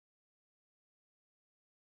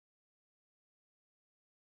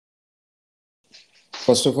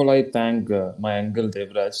First of all, I thank my uncle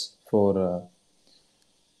Devraj for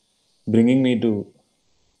bringing me to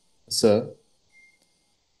Sir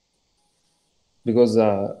because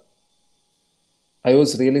I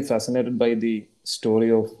was really fascinated by the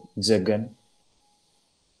story of Jagan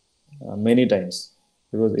many times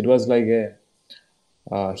because it was like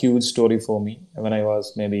a huge story for me when I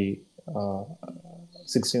was maybe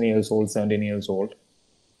 16 years old, 17 years old.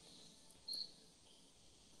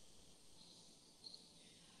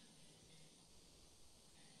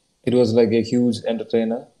 It was like a huge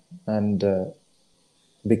entertainer, and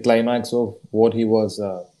the climax of what he was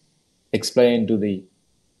explained to the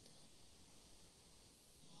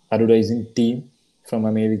advertising team from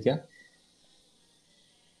America,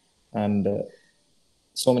 and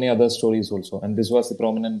so many other stories also. And this was the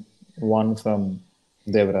prominent one from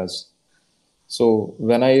Devraj. So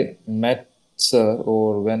when I met Sir,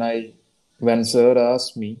 or when Sir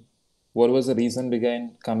asked me what was the reason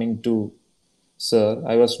behind coming to Sir,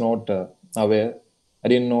 I was not aware. I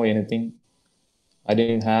didn't know anything. I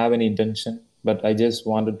didn't have any intention, but I just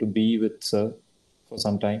wanted to be with Sir for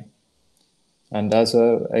some time. And as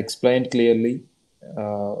Sir explained clearly,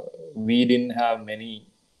 uh, we didn't have many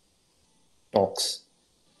talks.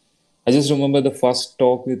 I just remember the first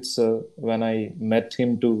talk with Sir when I met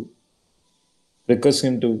him to request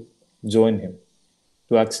him to join him,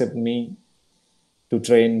 to accept me, to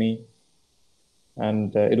train me.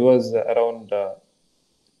 And it was around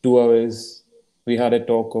 2 hours. We had a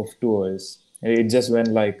talk of 2 hours. It just went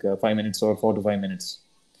like 5 minutes or 4 to 5 minutes.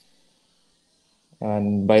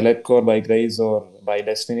 And by luck or by grace or by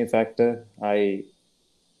destiny factor, I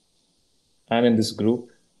am in this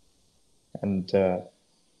group. And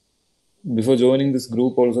before joining this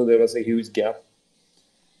group, also there was a huge gap.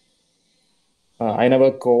 I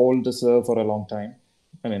never called Sir for a long time.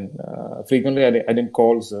 I mean, frequently I didn't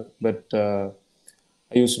call Sir, but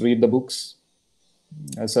I used to read the books.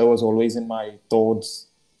 Sir was always in my thoughts,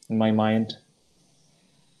 in my mind.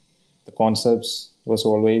 The concepts was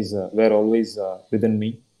always were always within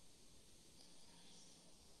me.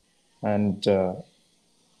 And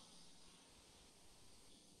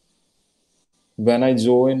when I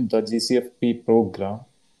joined the GCFP program,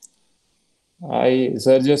 I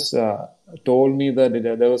Sir just told me that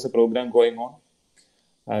there was a program going on,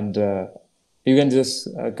 and you can just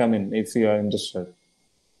come in if you are interested.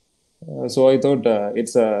 So I thought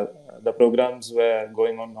it's the programs were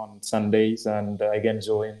going on Sundays, and I can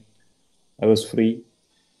join. I was free.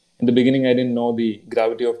 In the beginning, I didn't know the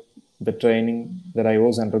gravity of the training that I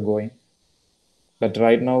was undergoing, but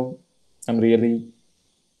right now, I'm really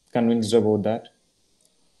convinced about that.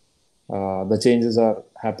 The changes are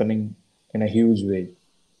happening in a huge way.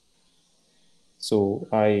 So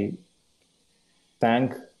I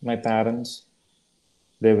thank my parents,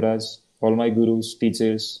 Devraj, all my gurus,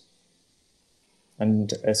 teachers,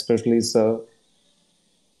 and especially Sir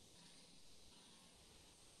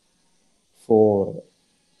for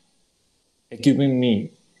equipping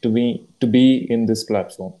me to be in this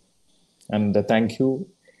platform. And thank you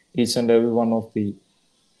each and every one of the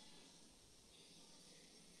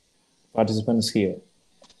participants here.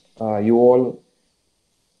 You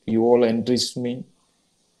all enriched me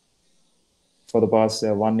for the past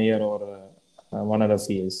 1 year or 1.5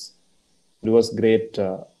 years. It was great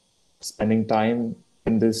spending time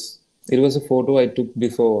in this. It was a photo I took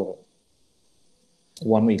before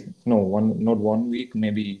 1 week. No, not 1 week,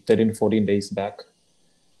 maybe 13 to 14 days back.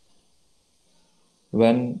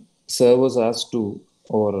 When Sir was asked to,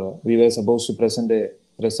 or we were supposed to present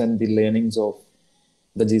the learnings of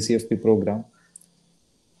the GCFP program,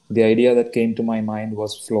 the idea that came to my mind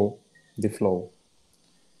was flow, the flow.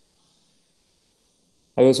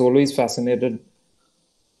 I was always fascinated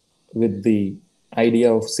with the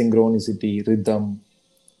idea of synchronicity, rhythm,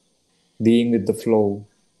 being with the flow,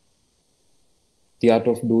 the art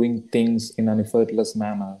of doing things in an effortless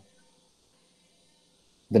manner,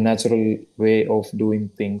 the natural way of doing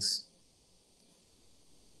things.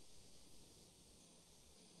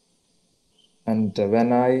 And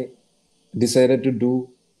when I decided to do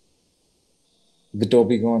the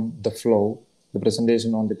topic on the flow, the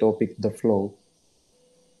presentation on the topic, the flow,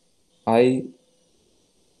 I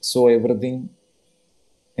saw everything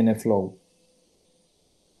in a flow.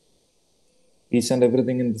 Each and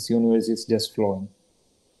everything in this universe is just flowing.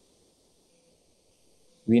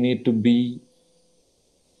 We need to be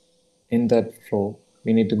in that flow.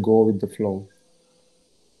 We need to go with the flow.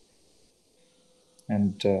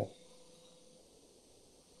 And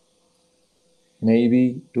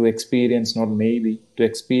maybe to experience, not maybe, to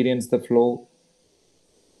experience the flow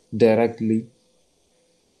directly.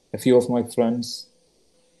 A few of my friends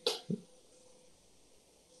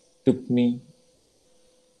took me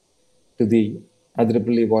to the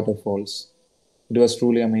Adrapalli waterfalls. It was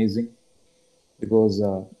truly amazing because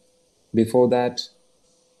before that,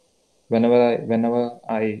 whenever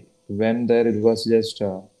I went there, it was just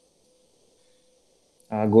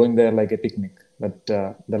going there like a picnic. But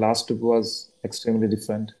the last trip was extremely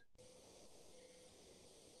different.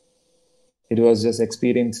 It was just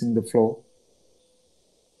experiencing the flow,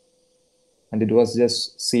 and it was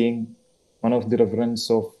just seeing one of the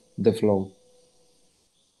reference of the flow.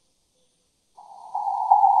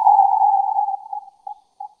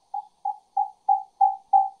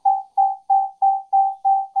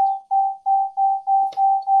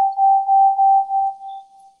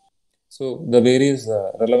 So the various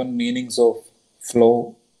relevant meanings of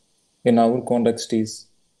flow in our context is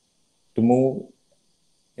to move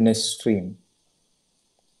in a stream.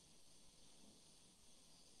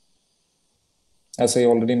 As I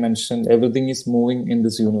already mentioned, everything is moving in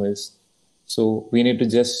this universe. So we need to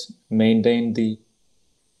just maintain the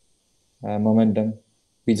momentum.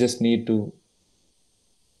 We just need to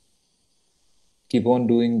keep on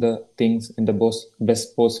doing the things in the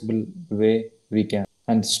best possible way we can.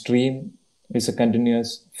 And stream is a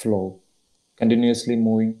continuous flow, continuously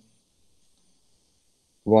moving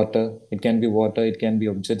water, it can be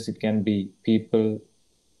objects, it can be people,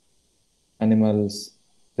 animals,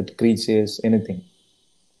 that creatures, anything.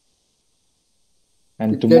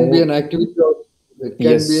 And It to can be an move, activity, also. It can be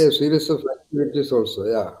a yes, series of activities also.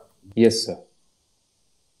 Yeah. yes, sir.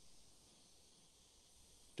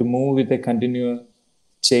 To move with a continuous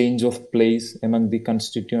change of place among the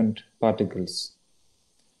constituent particles.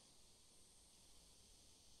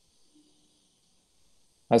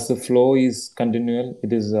 As the flow is continual,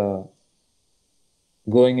 it is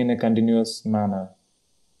going in a continuous manner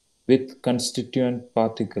with constituent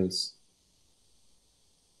particles.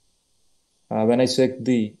 When I check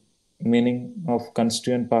the meaning of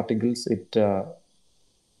constituent particles, it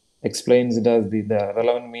explains it as the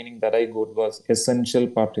relevant meaning that I got was essential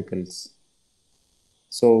particles.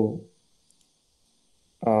 So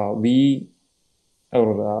we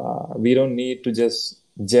or we don't need to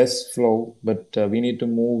just flow, but we need to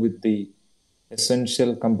move with the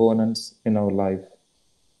essential components in our life.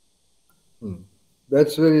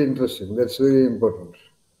 That's very interesting. That's very important.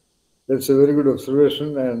 That's a very good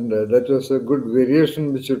observation, and that was a good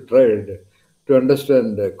variation which you tried to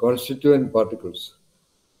understand constituent particles.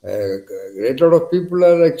 A great lot of people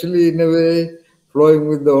are actually, in a way, flowing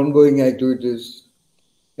with the ongoing activities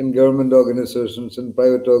in government organizations, in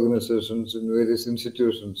private organizations, in various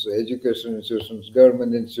institutions, education institutions,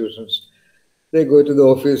 government institutions. They go to the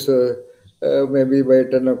office maybe by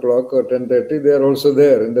 10 o'clock or 10:30. They are also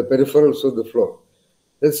there in the peripherals of the flow.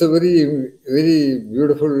 That's a very, very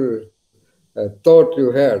beautiful thought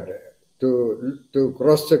you had to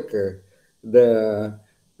cross-check the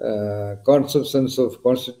conceptions of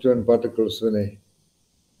constituent particles, Vinay.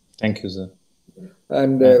 Thank you, sir.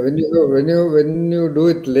 And Uh, when you do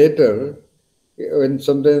it later, when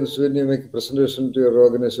sometimes when you make a presentation to your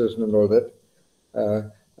organization and all that, uh,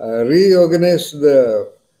 reorganize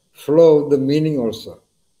the flow of the meaning also.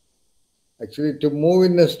 Actually, to move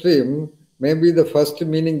in a stream may be the first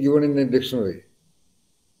meaning given in a dictionary,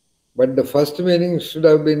 but the first meaning should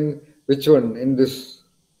have been which one in this?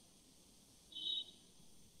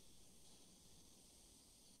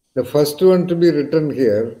 The first one to be written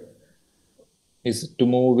here. is to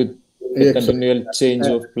move with a Exactly. continual change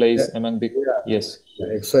Uh, of uh, place among the, yes, yeah,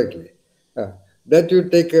 exactly. Uh, that you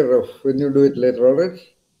take care of when you do it later, all right?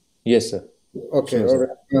 yes, sir. Okay, Sure, all sir.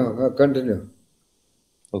 right. Continue.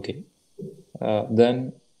 Okay.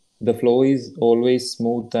 Then the flow is always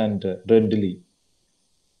smooth and readily.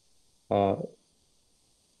 Uh,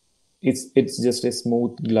 it's just a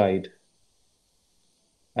smooth glide,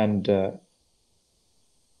 and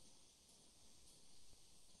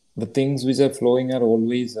the things which are flowing are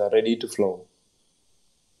always ready to flow.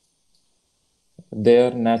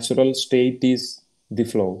 Their natural state is the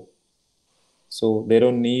flow, so they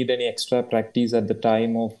don't need any extra practice at the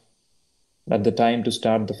time to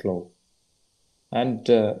start the flow, and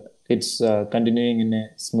it's continuing in a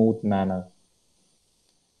smooth manner.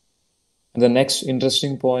 The next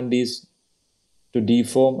interesting point is to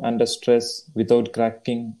deform under stress without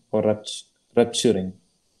cracking or rupturing.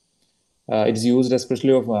 It's used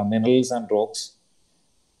especially of minerals and rocks,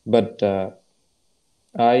 but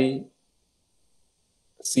I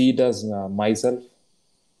see it as myself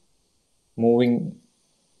moving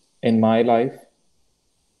in my life,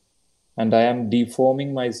 and I am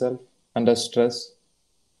deforming myself under stress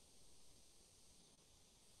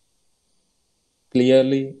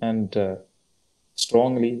clearly and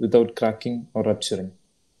strongly without cracking or rupturing.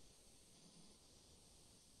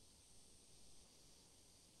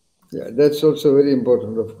 Yeah, that's also very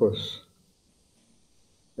important, of course.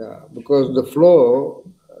 Yeah, because the flow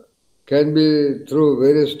can be through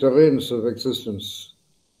various terrains of existence.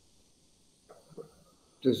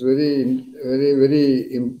 It is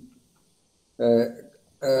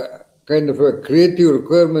uh, kind of a creative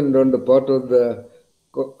requirement on the part of the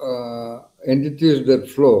entities that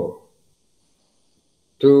flow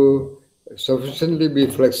to sufficiently be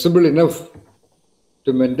flexible enough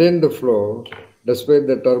to maintain the flow despite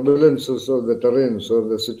the turbulences of the terrains or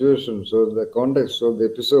the situations or the context of the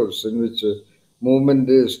episodes in which movement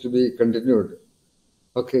is to be continued.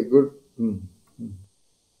 Okay, good.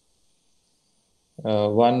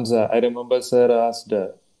 Once I remember Sir asked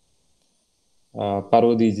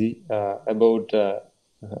Parvati about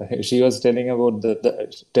she was telling about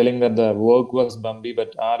telling that the work was bumpy,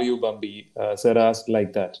 but are you bumpy? Sir asked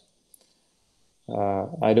like that.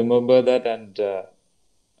 I remember that, and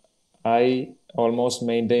I almost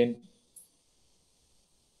maintained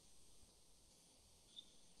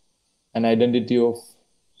an identity of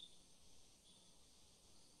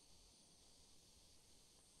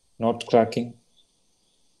not cracking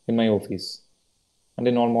in my office and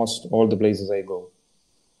in almost all the places I go.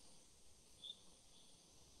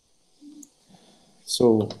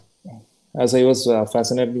 So, as I was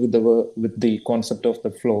fascinated with the concept of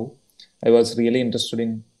the flow, I was really interested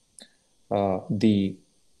in the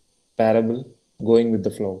parable going with the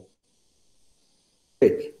flow.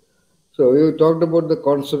 Great. So you talked about the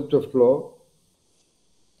concept of flow.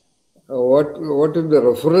 What is the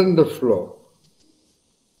referent of flow?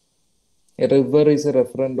 A river is a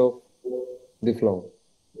referent of the flow.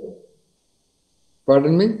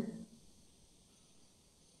 Pardon me?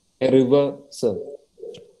 A river, sir.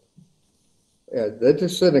 Yeah, that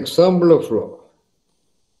is an example of flow.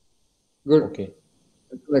 Good. Okay.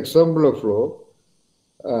 An example of flow.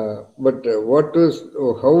 But what is,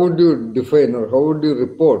 or how would you define, or how would you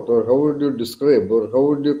report, or how would you describe, or how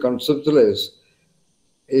would you conceptualize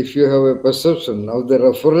if you have a perception of the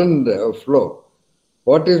referent of flow?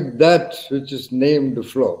 What is that which is named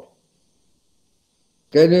flow?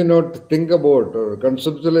 Can you not think about or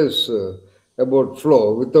conceptualize about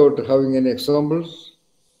flow without having any examples?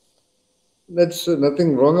 That's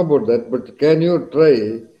nothing wrong about that, but can you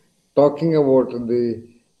try talking about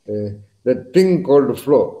that thing called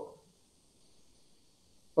flow?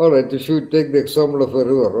 All right, if you take the example of a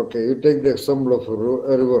river, okay, you take the example of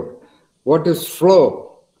a river. What is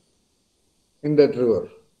flow in that river?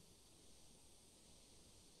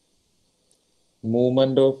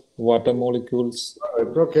 Movement of water molecules, All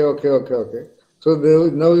right, okay. So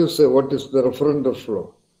now you say what is the referent of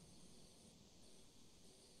flow?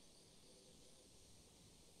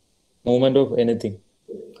 movement of anything.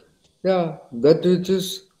 Yeah, that which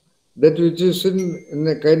is in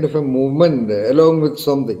a kind of a movement along with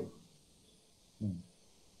something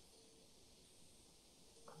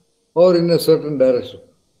or in a certain direction.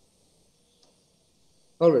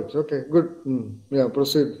 All right, okay, good. Yeah,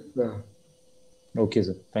 proceed. Yeah. Okay,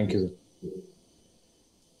 sir. Thank you, sir.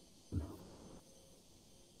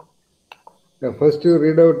 Yeah, first you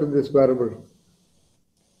read out this parable.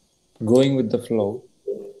 Going with the flow.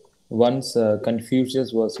 Once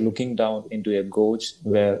Confucius was looking down into a gorge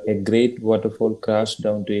where a great waterfall crashed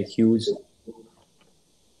down to a huge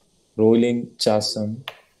rolling chasm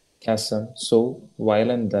so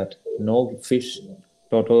violent that no fish,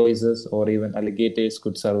 tortoises, or even alligators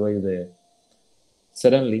could survive there.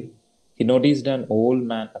 Suddenly, he noticed an old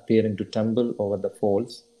man appearing to tumble over the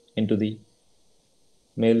falls into the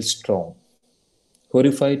maelstrom.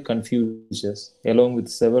 Horrified Confucius, along with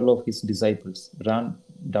several of his disciples, ran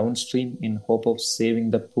downstream in hope of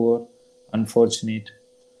saving the poor unfortunate,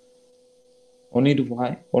 only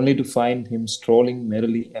to find him strolling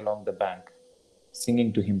merrily along the bank,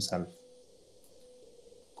 singing to himself.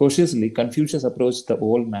 Cautiously, Confucius approached the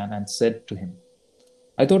old man and said to him,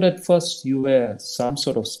 I thought at first you were some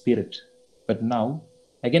sort of spirit, but now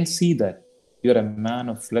I can see that you are a man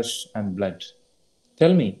of flesh and blood.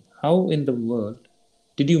 Tell me, how in the world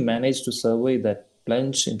did you manage to survive that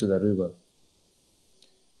plunge into the river?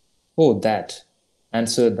 Oh, that,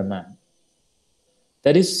 answered the man.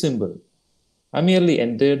 That is simple. I merely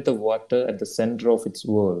entered the water at the center of its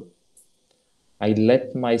whirl. I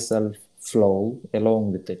let myself flow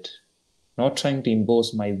along with it, not trying to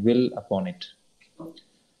impose my will upon it.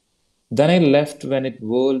 Then I left when it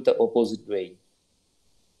whirled the opposite way.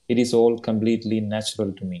 It is all completely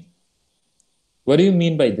natural to me. What do you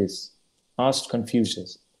mean by this? Asked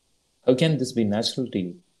Confucius. How can this be natural to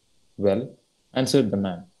you? Well, answered the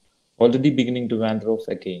man, already beginning to wander off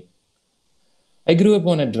again. I grew up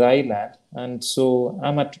on a dry land, and so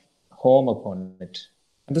I'm at home upon it.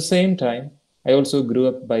 At the same time, I also grew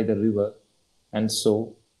up by the river, and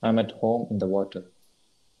so I'm at home in the water.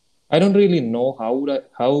 I don't really know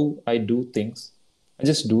how I do things. I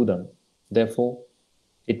just do them. Therefore,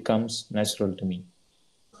 it comes natural to me.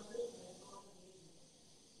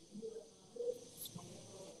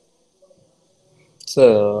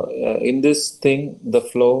 So, in this thing, the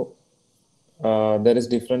flow, there is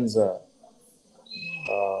difference.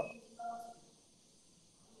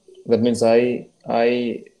 That means I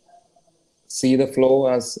see the flow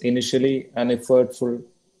as initially an effortful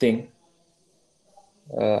thing.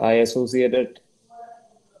 I associate it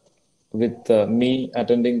with me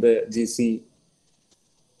attending the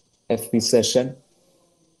GCFP session,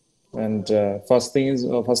 and first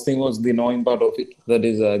thing was the knowing part of it. That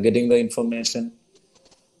is getting the information,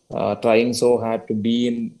 trying so hard to be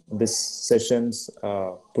in these sessions,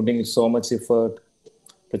 putting so much effort,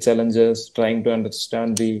 the challenges, trying to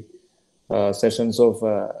understand the sessions of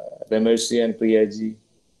Ramesh and Priyaji,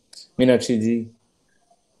 Meenakshi ji,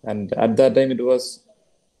 and at that time it was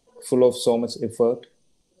full of so much effort,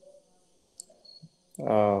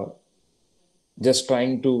 uh, just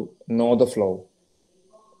trying to know the flow.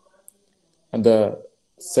 And the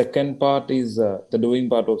second part is the doing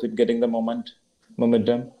part of it, getting the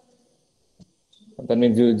momentum. That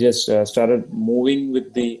means you just started moving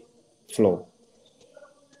with the flow,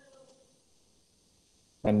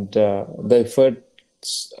 and the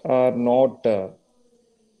efforts are not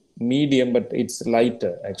medium, but it's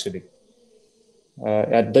lighter actually.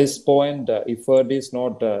 At this point, effort is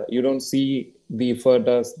not. You don't see the effort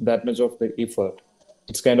as that much of the effort.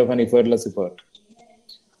 It's kind of an effortless effort.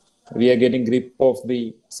 We are getting grip of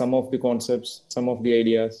the some of the concepts, some of the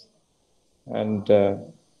ideas, and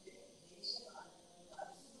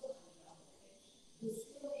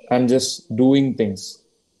I'm just doing things.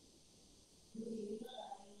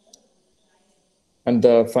 And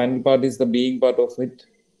the final part is the being part of it.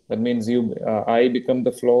 That means I become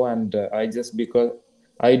the flow, and I just because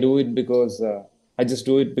I do it because I just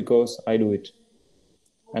do it because I do it,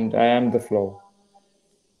 and I am the flow,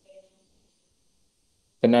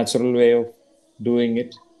 the natural way of doing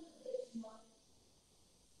it.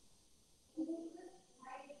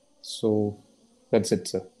 So that's it,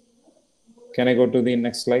 sir. Can I go to the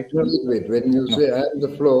next slide? No, wait, when you No. say I am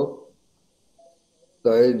the flow,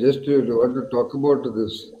 so I just want to talk about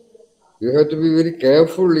this. You have to be very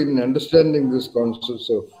careful in understanding this concept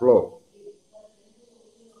of flow.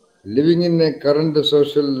 Living in a current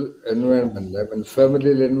social environment, I mean,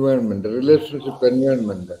 family environment, relationship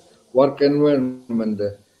environment, work environment,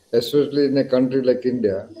 especially in a country like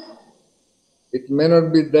India, it may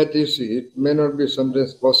not be that easy. It may not be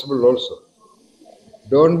sometimes possible also.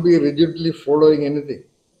 Don't be rigidly following anything.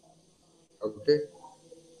 Okay?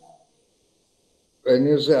 When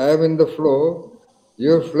you say I am in the flow,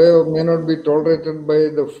 your flow may not be tolerated by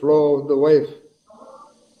the flow of the wife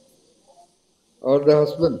or the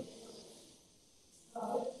husband.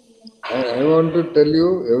 I want to tell you,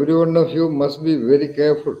 every one of you must be very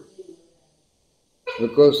careful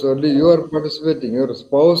because only you are participating, your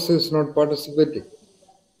spouse is not participating.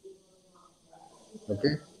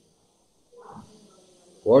 Okay?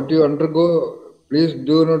 What you undergo, please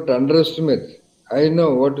do not underestimate. I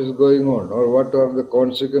know what is going on or what are the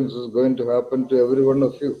consequences going to happen to every one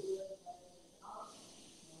of you.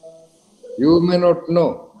 You may not know.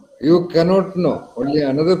 You cannot know. Only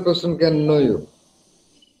another person can know you.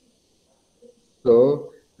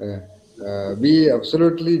 So be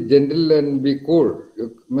absolutely gentle and be cool.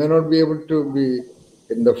 You may not be able to be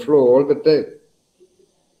in the flow all the time.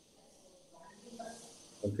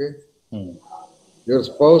 Okay? Hmm. Your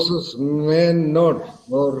spouses may not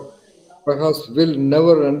or perhaps will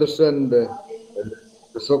never understand the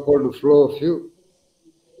so-called flow of you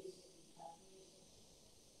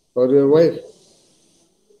or your wife.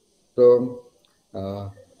 So, uh,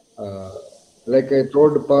 uh, like I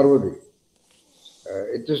told Parvati,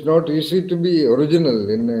 it is not easy to be original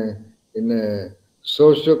in a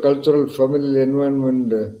socio-cultural family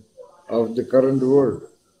environment of the current world,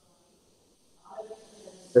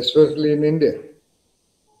 especially in India.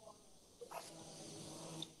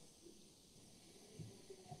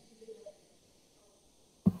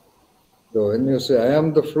 So when you say I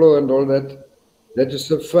am the flow and all that, that is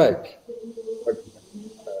a fact. But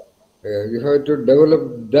you have to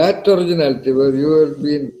develop that originality where you will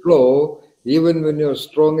be in flow even when you're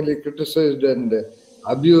strongly criticized and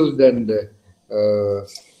abused and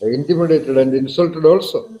intimidated and insulted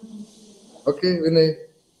also. Okay, Vinay?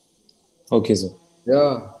 Okay, sir.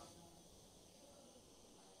 Yeah.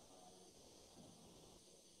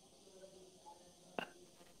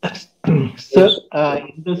 Sir, Yes.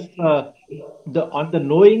 in this on the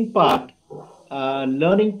knowing part,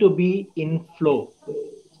 learning to be in flow.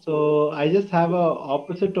 So I just have a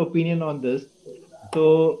opposite opinion on this.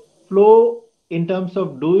 So flow in terms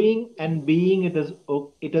of doing and being, it is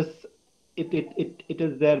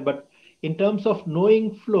there. But in terms of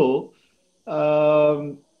knowing flow,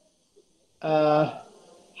 um, uh,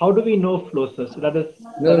 how do we know flow, sir? So No,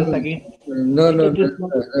 that is again, no, no, it no, is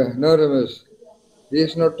not no, Ramesh. He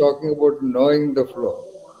is not talking about knowing the flow.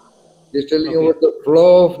 He's telling okay. about the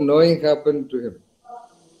flow of knowing happened to him.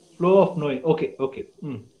 Flow of knowing. Okay, okay.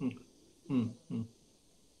 Mm, mm.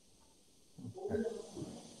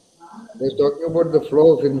 He's talking about the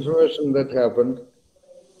flow of information that happened,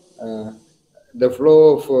 uh, the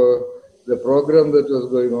flow of the program that was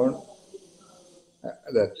going on,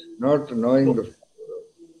 that, not knowing the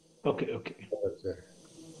Okay, flow. okay, okay.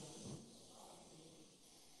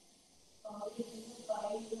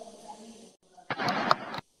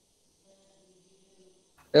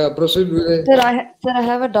 Yeah, proceed with Sir, it. I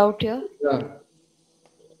have a doubt here. Yeah.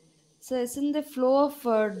 So, isn't the flow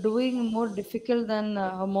of doing more difficult than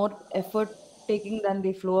more effort taking than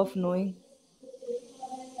the flow of knowing?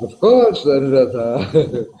 Of course,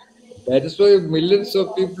 Anuradha. That is why millions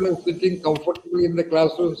of people are sitting comfortably in the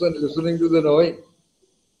classrooms and listening to the noise.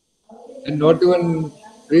 And not even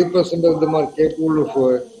 3% of them are capable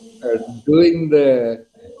of doing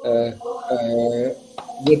uh,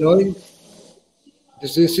 the knowing. It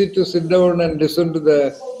is easy to sit down and listen to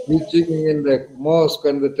the preaching in the mosque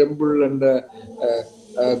and the temple and the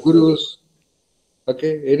gurus.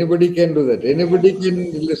 Okay, anybody can do that. Anybody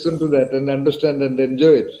can listen to that and understand and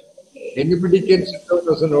enjoy it. Anybody can sit down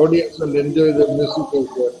as an audience and enjoy the music of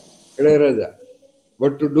Ilayaraja.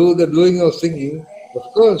 But to do the doing of singing, of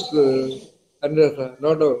course, Andresa,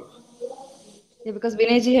 no doubt. Yeah, because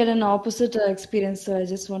Vinayji had an opposite experience, so I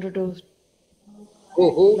just wanted to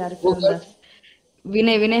clarify Who on had? that.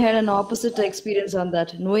 Vinay had an opposite experience on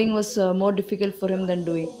that. Knowing was more difficult for him than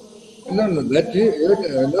doing. No, no,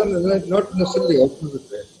 no, no, not necessarily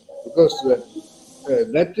opposite, because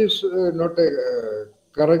that is not a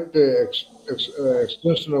correct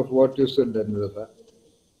extension of what you said, Andresa.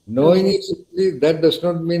 Knowing Okay. is that does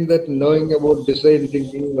not mean that knowing about design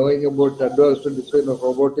thinking, knowing about advanced design of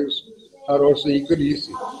robotics are also equally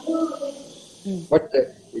easy. Mm. But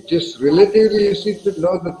it is relatively easy to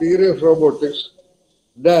know the theory of robotics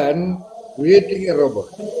than creating a robot,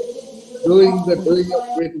 doing the doing of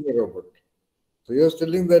creating a robot. So you're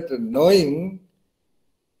telling that knowing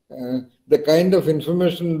the kind of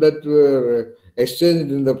information that were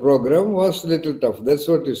exchanged in the program was a little tough. That's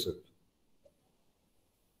what you said.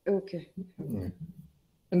 Okay.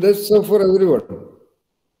 And that's so for everyone.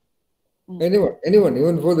 Anyone,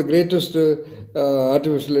 even for the greatest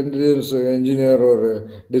artificial intelligence engineer or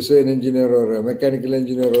design engineer or a mechanical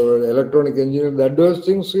engineer or electronic engineer, the advanced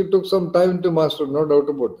things it took some time to master, no doubt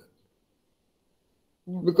about that.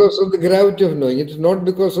 Because of the gravity of knowing, it's not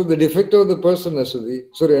because of the defect of the person, Aswati.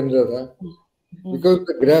 Sorry, Anuradha. Because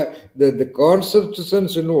the concept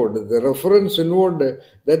sense involved, the reference involved,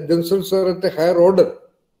 that themselves are at a higher order.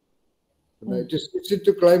 It is easy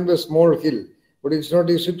to climb a small hill, but it's not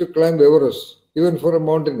easy to climb Everest, even for a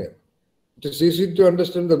mountaineer. It is easy to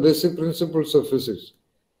understand the basic principles of physics,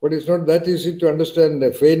 but it's not that easy to understand the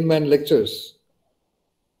Feynman lectures.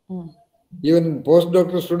 Even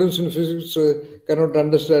postdoctoral students in physics cannot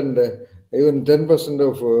understand even 10%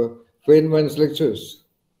 of Feynman's lectures.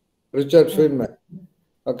 Richard Feynman,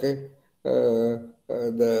 okay,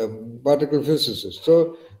 the particle physicist.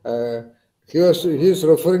 So he is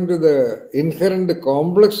referring to the inherent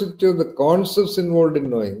complexity of the concepts involved in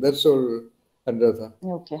knowing. That's all, Andratha.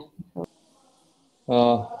 Okay.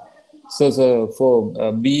 Uh, so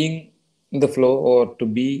for being in the flow or to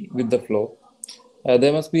be with the flow,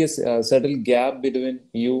 there must be a certain gap between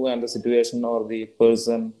you and the situation or the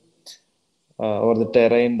person or the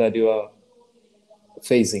terrain that you are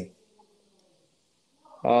facing.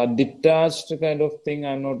 Detached kind of thing.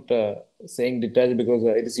 I'm not saying detached because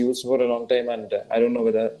it is used for a long time, and I don't know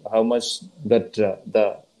whether how much that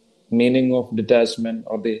the meaning of detachment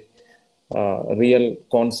or the real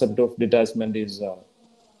concept of detachment is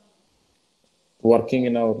working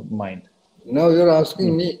in our mind. Now you're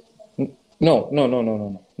asking me. No,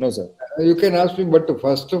 sir. You can ask me, but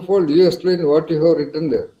first of all, you explain what you have written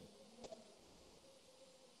there.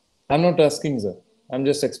 I'm not asking, sir. I'm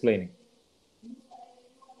just explaining.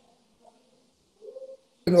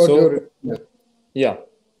 What you have So, written there. yeah.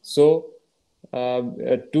 So,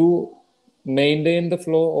 to maintain the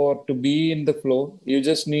flow or to be in the flow,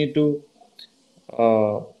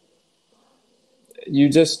 uh, you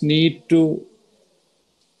just need to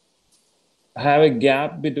have a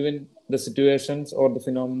gap between the situations or the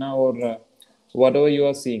phenomena or whatever you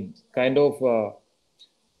are seeing. Kind of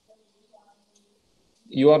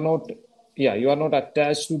you are not, yeah, you are not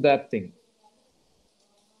attached to that thing.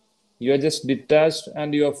 You are just detached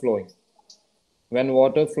and you are flowing. When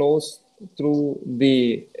water flows through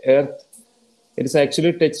the earth, it is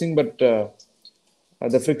actually touching, but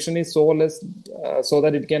the friction is so less so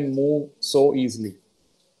that it can move so easily.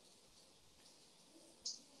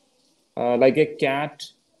 Like a cat,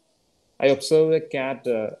 I observed a cat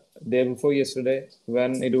day before yesterday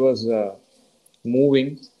when it was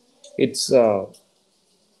moving. Its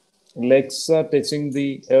legs are touching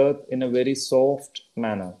the earth in a very soft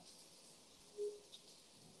manner.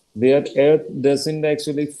 The earth doesn't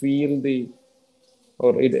actually feel the,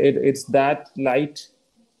 or it's that light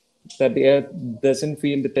that the earth doesn't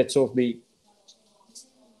feel the touch of the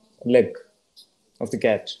leg of the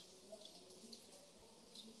cat.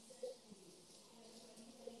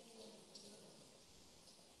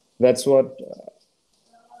 That's what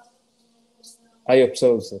I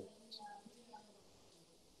observe, sir.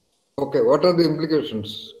 Okay, what are the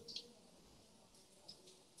implications?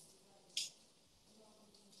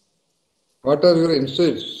 What are your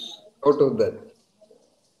insights out of that?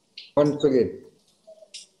 Once again.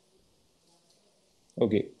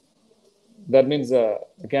 Okay. That means,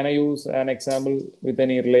 can I use an example with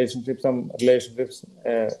any relationship, some relationships?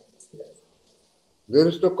 There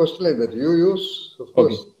is no question like that. You use, of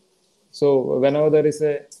Okay. course. So whenever there is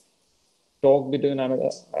a talk between another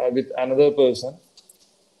with another person,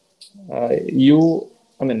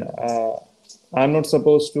 I'm not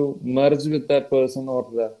supposed to merge with that person,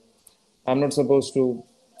 or I'm not supposed to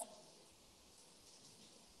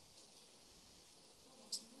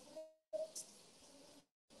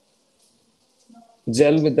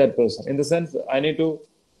gel with that person. In the sense, I need to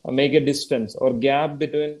make a distance or gap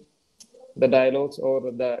between the dialogues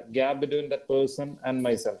or the gap between that person and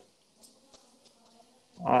myself.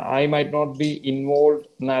 I might not be involved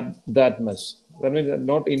not that much. That means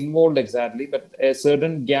not involved exactly, but a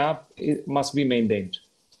certain gap must be maintained.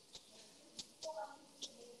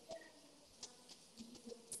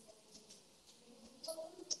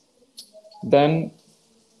 Then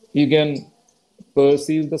you can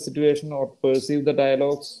perceive the situation or perceive the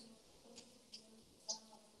dialogues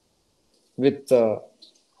with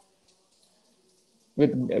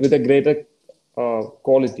with a greater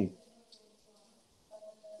quality.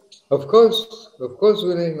 Of course,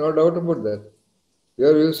 Vinay, no doubt about that. You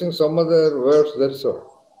are using some other words, that's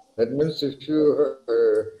all. That means if you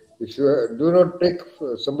do not take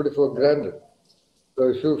somebody for granted, so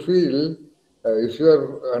if you feel, if you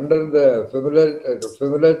are under the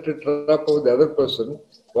familiarity trap of the other person,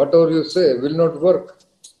 whatever you say will not work.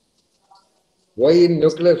 Why in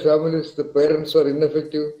nuclear families the parents are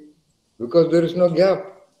ineffective? Because there is no gap.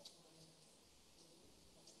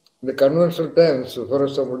 In the conventional times, for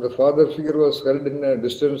example, the father figure was held in a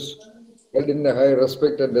distance, held in a high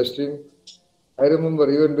respect and esteem. I remember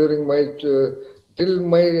even during my, till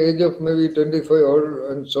my age of maybe 25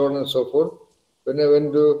 or and so on and so forth, when I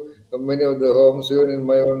went to many of the homes, even in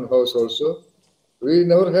my own house also, we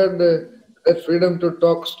never had that freedom to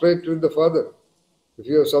talk straight with the father. If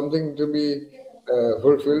you have something to be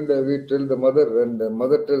fulfilled, we tell the mother, and the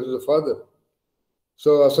mother tells the father.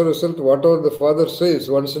 So as a result, whatever the father says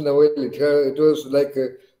once in a while, it was like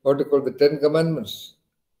what you call the 10 Commandments.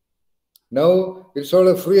 Now it's all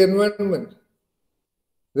a free environment.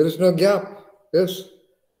 There is no gap. Yes,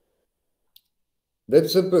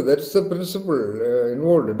 that's the principle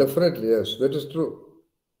involved. Definitely, yes, that is true.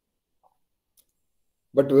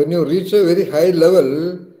 But when you reach a very high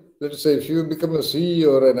level, let's say if you become a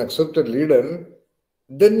CEO or an accepted leader,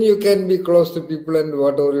 then you can be close to people and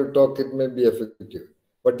whatever you talk, it may be effective.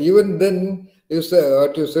 But even then,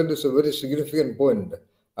 what you said is a very significant point.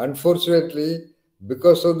 Unfortunately,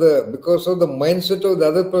 because of the mindset of the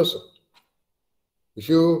other person, if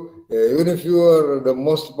you even if you are the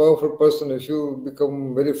most powerful person, if you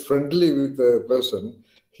become very friendly with the person,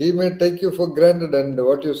 he may take you for granted, and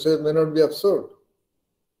what you say may not be absorbed.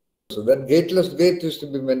 So that gateless gate is to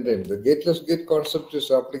be maintained. The gateless gate concept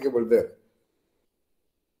is applicable there.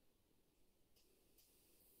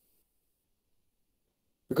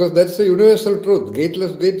 Because that's a universal truth.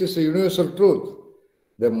 Gateless gate is a universal truth.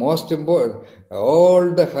 The most important, all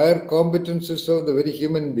the higher competencies of the very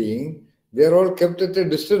human being, they are all kept at a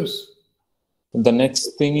distance. The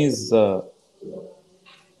next thing is to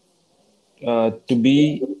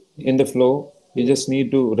be in the flow. You just need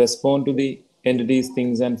to respond to the entities,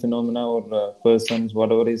 things, and phenomena or persons,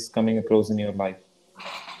 whatever is coming across in your life.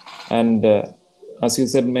 And as you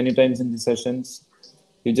said many times in the sessions,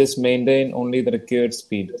 you just maintain only the required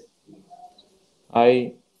speed.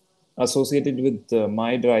 I associated with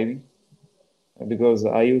my driving because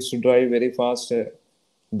I used to drive very fast,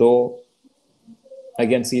 though I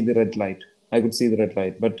can see the red light. I could see the red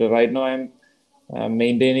light, but right now I'm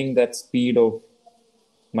maintaining that speed of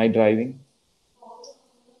my driving.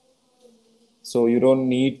 So you don't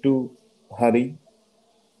need to hurry.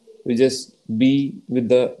 You just be with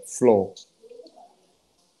the flow.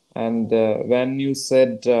 And when you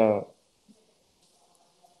said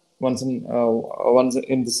once in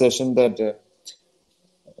the session that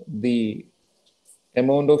the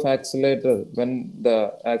amount of accelerator, when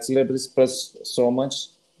the accelerator is pressed so much,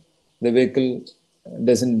 the vehicle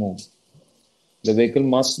doesn't move. The vehicle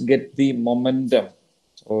must get the momentum,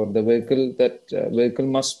 or the vehicle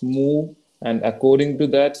must move, and according to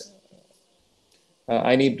that,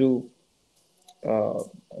 I need to uh,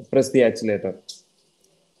 press the accelerator.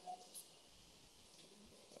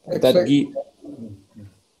 Exactly.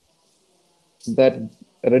 That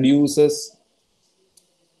reduces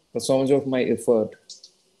so much of my effort.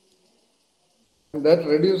 That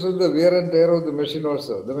reduces the wear and tear of the machine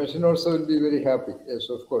also. The machine also will be very happy. Yes,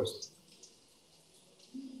 of course.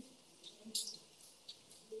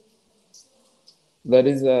 That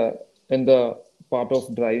is in the part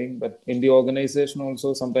of driving, but in the organization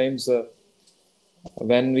also sometimes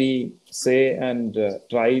when we say and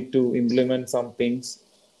try to implement some things,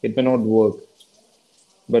 it may not work.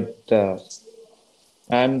 But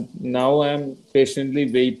I'm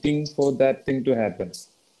patiently waiting for that thing to happen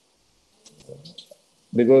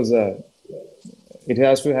because it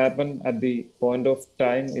has to happen at the point of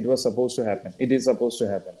time it was supposed to happen. It is supposed to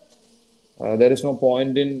happen. There is no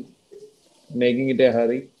point in making it a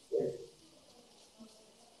hurry.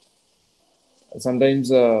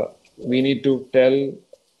 Sometimes we need to tell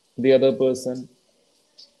the other person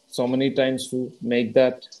so many times to make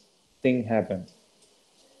that thing happen.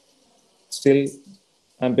 Still,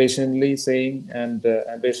 I'm patiently saying and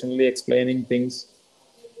I'm patiently explaining things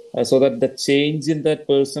so that the change in that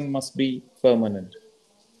person must be permanent.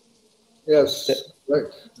 Yes,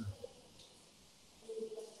 right.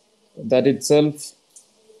 That itself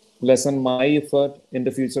lessen my effort in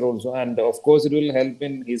the future also, and of course it will help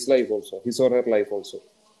in his life also, his or her life also.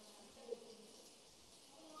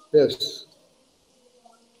 Yes.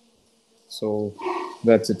 So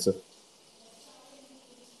that's it, sir.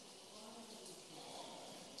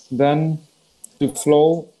 Then to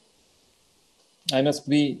flow, I must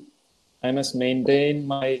maintain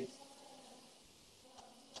my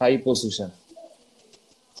high position.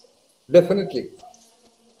 Definitely.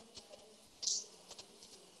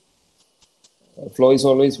 Flow is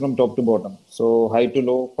always from top to bottom. So high to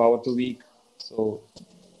low, power to weak. So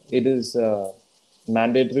it is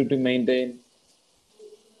mandatory to maintain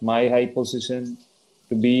my high position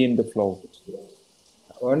to be in the flow.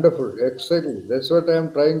 Wonderful. Exactly. That's what I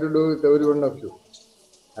am trying to do with every one of you.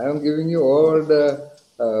 I am giving you all the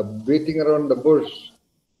beating around the bush,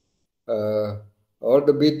 all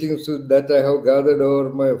the beatings that I have gathered over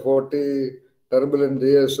my 40 turbulent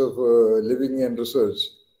years of living and research.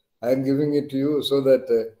 I am giving it to you so that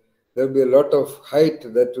there will be a lot of height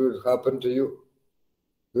that will happen to you.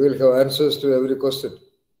 You will have answers to every question.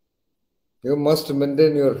 You must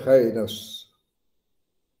maintain your highness.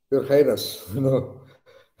 Your highness,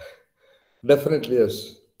 Definitely,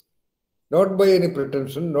 yes. Not by any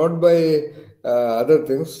pretension, not by other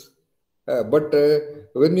things, but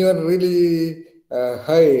when you are really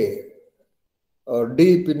high or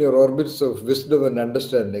deep in your orbits of wisdom and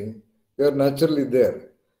understanding, you are naturally there.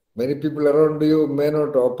 Many people around you may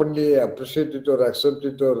not openly appreciate it or accept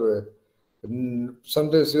it or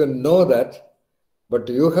sometimes even know that, but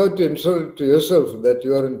you have to ensure to yourself that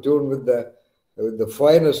you are in tune with the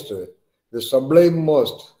finest, the sublime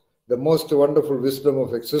most, the most wonderful wisdom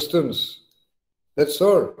of existence. That's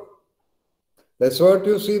all. That's what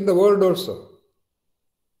you see in the world also.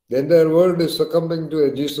 The entire world is succumbing to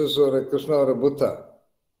a Jesus or a Krishna or a Buddha.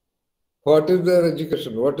 What is their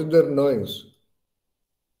education? What is their knowings?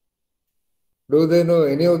 Do they know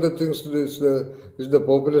any of the things which the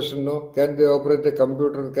population know? Can they operate a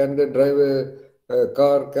computer? Can they drive a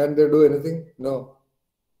car? Can they do anything? No.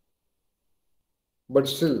 But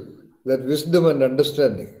still, that wisdom and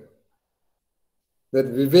understanding, that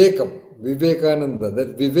Vivekananda,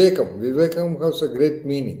 that Vivekam has a great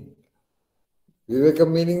meaning.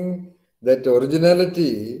 Vivekam meaning that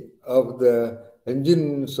originality of the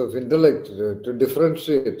engines of intellect to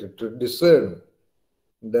differentiate, to discern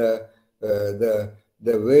the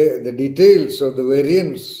the details of the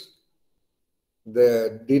variance,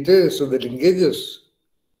 the details of the linkages,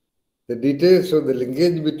 the details of the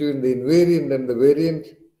linkage between the invariant and the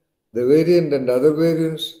variant and other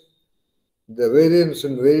variants, the variance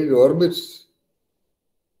in varied orbits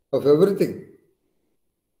of everything,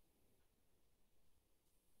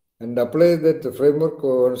 and apply that framework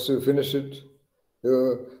once you finish it,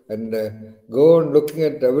 and go on looking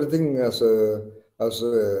at everything as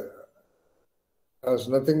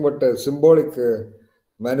nothing but a symbolic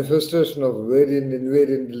manifestation of variant,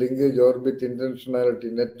 invariant linkage, orbit,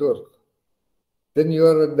 intentionality network. Then you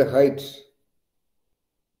are at the heights.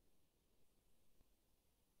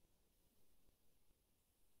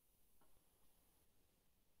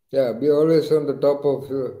 Yeah, be always on the top of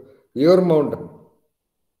your mountain.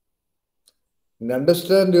 And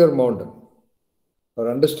understand your mountain, or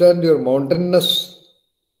understand your mountainness,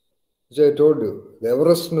 which I told you, the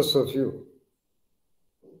Everestness of you.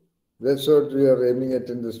 That's what we are aiming at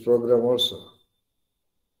in this program also.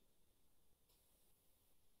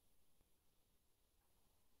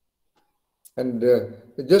 And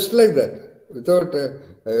just like that, without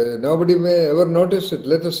nobody may ever notice it,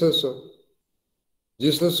 let us say so.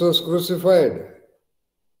 Jesus was crucified.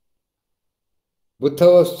 Buddha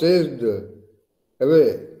was chased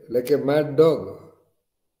away like a mad dog.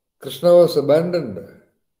 Krishna was abandoned.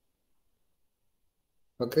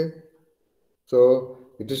 Okay? So,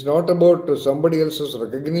 it is not about somebody else's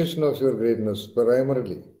recognition of your greatness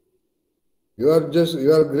primarily. You are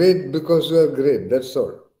great because you are great, that's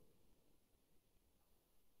all.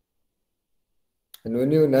 And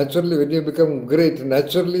when you become great,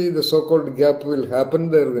 naturally the so-called gap will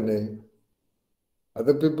happen there, Vinay.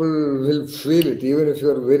 Other people will feel it, even if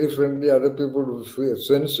you are very friendly, other people will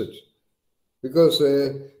sense it. Because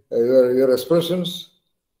your expressions,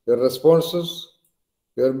 your responses,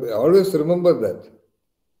 always remember that.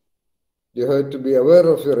 You have to be aware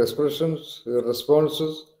of your expressions, your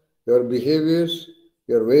responses, your behaviors,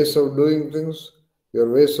 your ways of doing things, your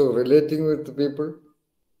ways of relating with the people,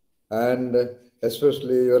 and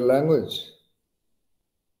especially your language,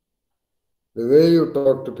 the way you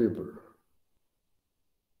talk to people,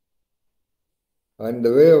 and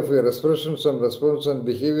the way of your expressions and response and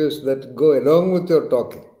behaviors that go along with your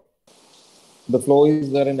talking. The flow is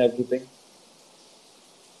there in everything.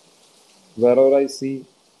 Wherever I see,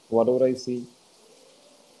 whatever I see,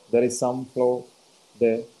 there is some flow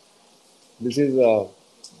there. This is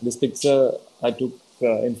this picture I took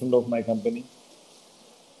in front of my company.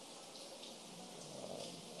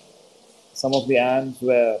 Some of the ants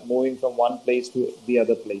were moving from one place to the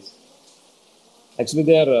other place. Actually,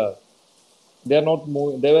 they are not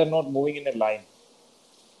moving. They were not moving in a line,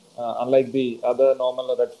 unlike the other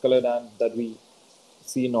normal red-colored ants that we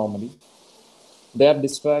see normally. They are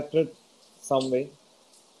distracted some way.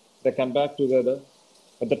 They come back together,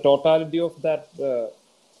 but the totality of that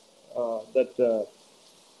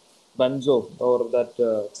bunch of or that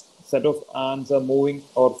set of ants are moving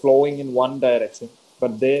or flowing in one direction,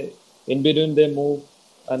 but they in between they move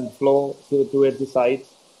and flow towards the sides.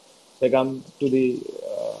 They come to the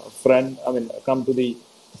front. Come to the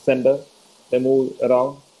center. They move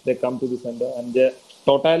around. They come to the center, and the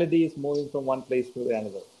totality is moving from one place to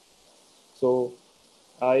another. So,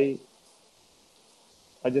 I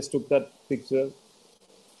just took that picture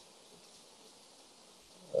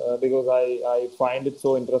because I find it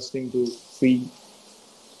so interesting to see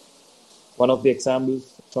one of the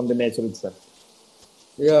examples from the nature itself.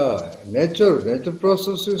 Yeah, nature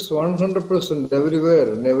process is 100%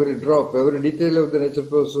 everywhere, in every drop, every detail of the nature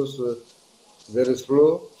process. There is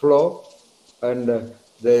flow, and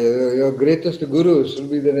your greatest guru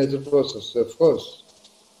should be the nature process, of course.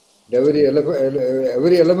 Every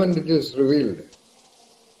element it is revealed.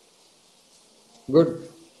 Good.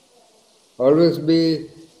 Always be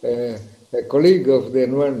a colleague of the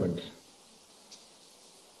environment.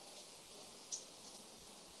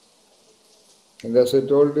 And as I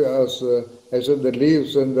told you, I said, the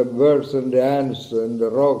leaves and the birds and the ants and the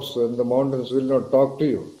rocks and the mountains will not talk to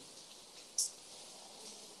you.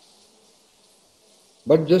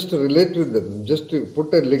 But just to relate with them, just to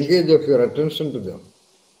put a linkage of your attention to them,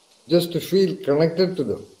 just to feel connected to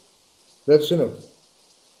them. That's enough.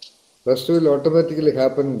 Rest will automatically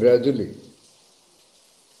happen gradually.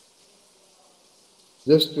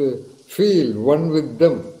 Just feel one with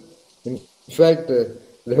them. In fact,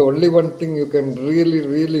 the only one thing you can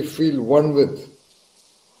really feel one with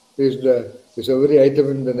is every item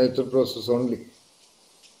in the nature process only.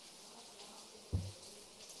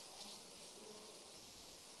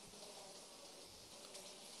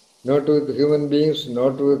 Not with human beings,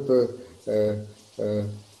 not with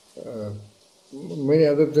many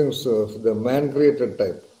other things of the man-created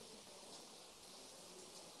type,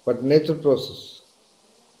 but nature process.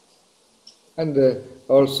 And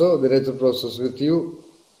also the nature process with you.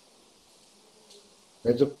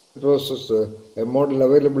 Nature process, a model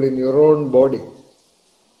available in your own body.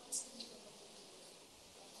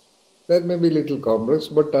 That may be a little complex,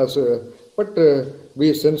 but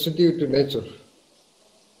be sensitive to nature,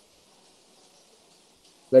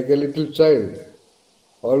 like a little child.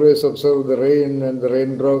 Always observe the rain and the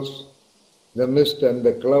raindrops, the mist and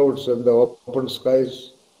the clouds and the open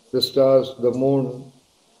skies, the stars, the moon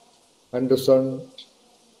and the sun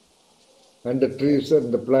and the trees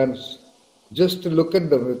and the plants. Just look at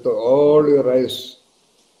them with all your eyes.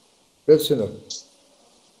 That's enough.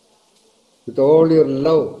 With all your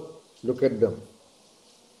love, look at them.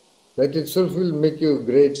 That itself will make you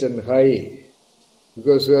great and high,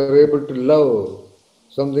 because you are able to love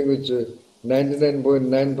something which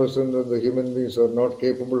 99.9% of the human beings are not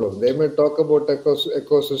capable of. They may talk about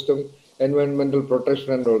ecosystem, environmental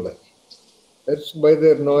protection and all that. That's by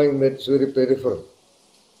their knowing that's very peripheral.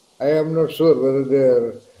 I am not sure whether they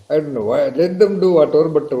are, I don't know why. Let them do whatever,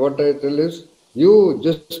 but what I tell is, you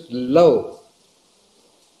just love.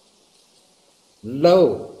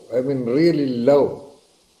 Love, I mean really love.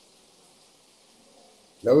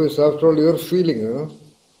 Love is after all your feeling, you know.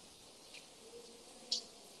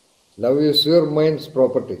 Love is your mind's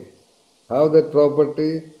property. Have that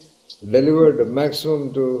property delivered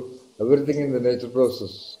maximum to everything in the nature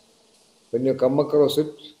process. When you come across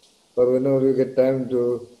it, or whenever you get time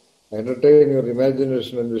to entertain your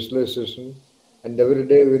imagination and visualization, and every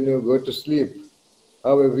day when you go to sleep,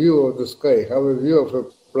 have a view of the sky, have a view of a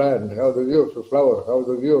plant, have the view of a flower, have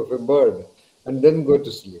the view of a bird, and then go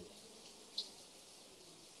to sleep.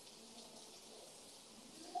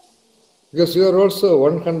 Because you are also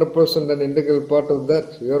 100% an integral part of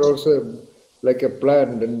that. You are also like a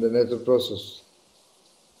plant in the nature process.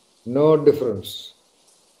 No difference,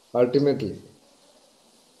 ultimately.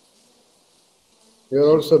 You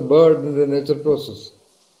are also a bird in the nature process.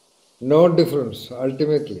 No difference,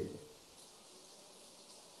 ultimately.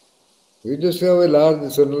 You just have a large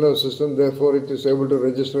central nervous system, therefore it is able to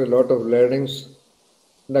register a lot of learnings,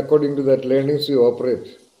 and according to that learnings you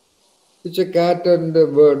operate, which a cat and a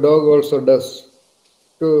dog also does,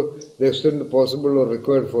 to the extent possible or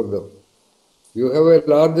required for them. You have a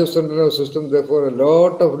larger central nervous system, therefore a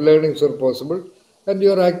lot of learnings are possible, and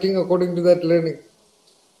you are acting according to that learning.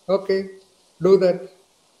 Okay, do that.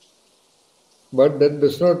 But that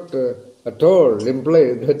does not at all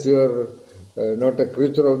imply that you are not a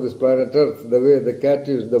creature of this planet Earth, the way the cat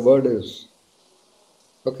is, the bird is.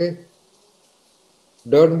 Okay?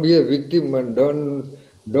 Don't be a victim and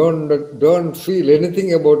don't feel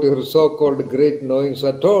anything about your so-called great knowings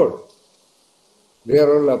at all. They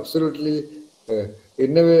are all absolutely,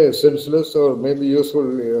 in a way, senseless or maybe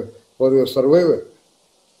useful for your survival.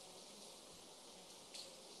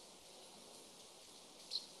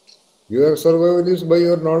 Your survival is by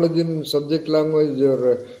your knowledge in subject language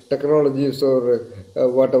or technologies or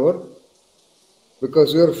whatever,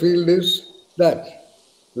 because your field is that.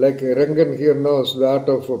 Like Rangan here knows the art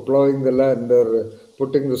of plowing the land or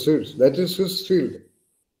putting the seeds. That is his field.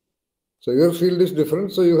 So your field is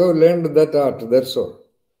different, so you have learned that art, that's all.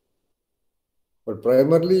 But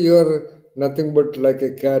primarily you are nothing but like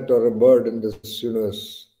a cat or a bird in this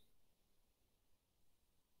universe.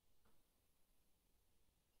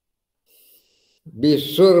 Be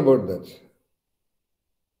sure about that.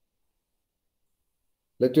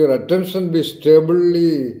 Let your attention be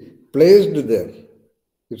stably placed there.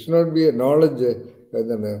 It should not be a knowledge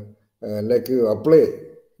like you apply.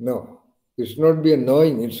 No. It should not be a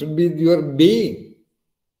knowing. It should be your being.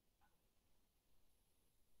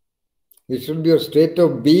 It should be your state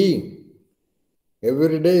of being.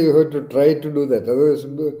 Every day you have to try to do that. Otherwise,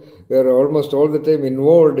 you are almost all the time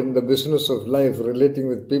involved in the business of life, relating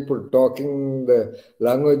with people, talking the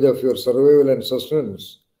language of your survival and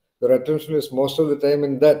sustenance. Your attention is most of the time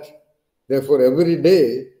in that. Therefore, every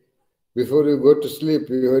day, before you go to sleep,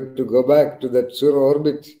 you have to go back to that zero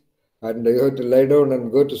orbit, and you have to lie down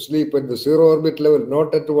and go to sleep at the zero orbit level,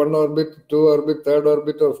 not at one orbit, two orbit, third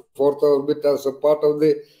orbit, or fourth orbit as a part of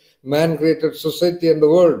the man-created society and the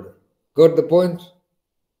world. Got the point?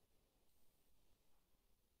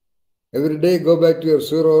 Every day go back to your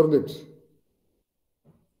zero orbit.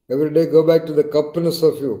 Every day go back to the cuppness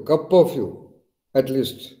of you, cup of you, at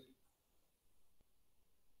least.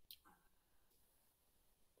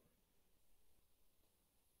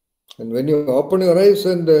 And when you open your eyes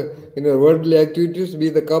and in your worldly activities, be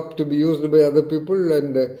the cup to be used by other people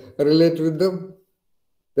and relate with them.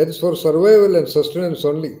 That is for survival and sustenance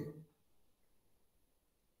only.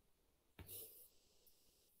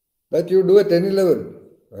 That you do at any level.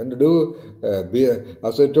 And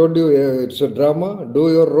as I told you, it's a drama. Do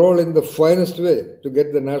your role in the finest way to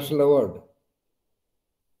get the national award.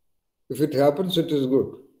 If it happens, it is good.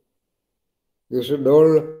 You should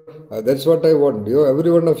all, that's what I want. You,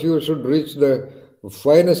 every one of you should reach the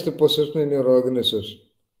finest position in your organization.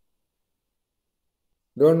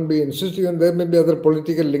 Don't be insisting on, there may be other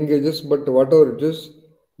political linkages, but whatever it is,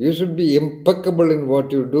 you should be impeccable in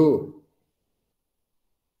what you do.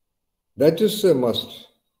 That is a must.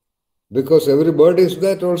 Because everybody is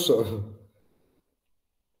that also.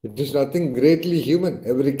 It is nothing greatly human.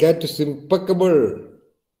 Every cat is impeccable,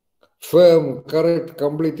 firm, correct,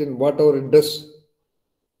 complete in whatever it does.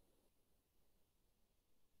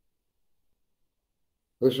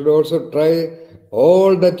 We should also try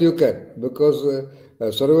all that you can, because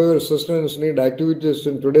survival sustenance need activities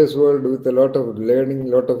in today's world with a lot of learning,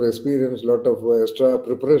 lot of experience, lot of extra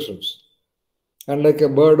preparations. And like a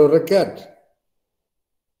bird or a cat.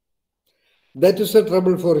 That is a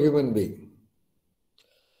trouble for human being.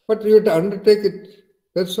 But you have to undertake it.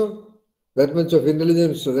 That's all. That much of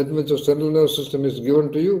intelligence, that much of central nervous system is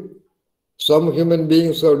given to you. Some human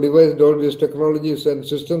beings have devised all these technologies and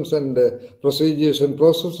systems and procedures and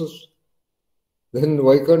processes. Then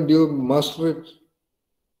why can't you master it?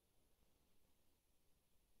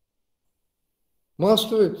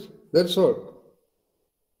 Master it. That's all.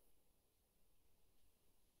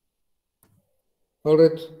 All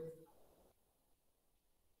right.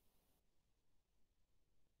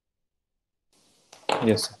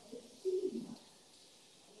 Yes, sir.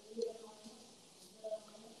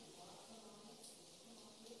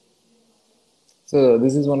 So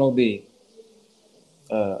this is one of the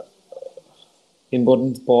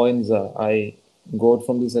important points I got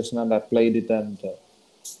from this session and applied it, and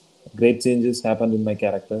great changes happened in my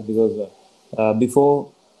character because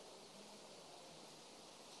before,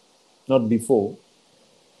 not before,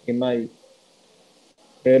 in my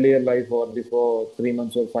earlier life or before 3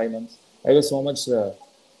 months or 5 months, I was so much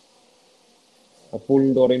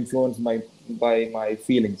pulled or influenced by my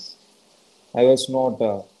feelings. I was not,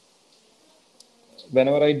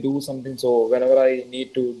 whenever I do something, so whenever I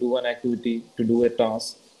need to do an activity, to do a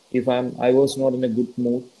task, if I was not in a good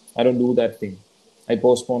mood, I don't do that thing. I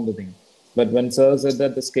postpone the thing. But when Sir said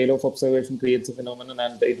that the scale of observation creates a phenomenon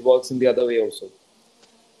and it works in the other way also.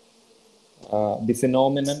 The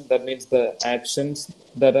phenomenon, that means the actions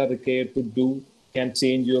that are required to do can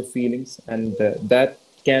change your feelings, and that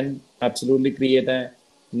can absolutely create a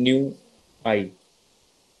new I.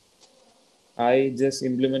 I just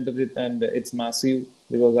implemented it and it's massive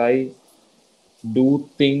because I do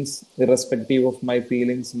things irrespective of my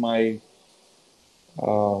feelings, my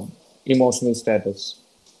uh, emotional status.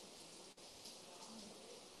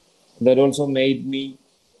 That also made me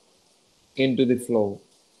into the flow.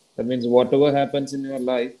 That means whatever happens in your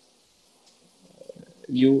life,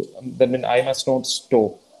 that means I must not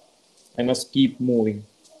stop. I must keep moving.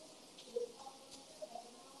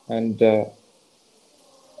 And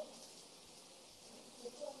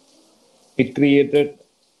it created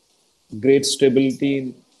great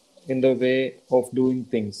stability in the way of doing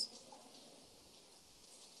things.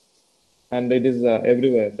 And it is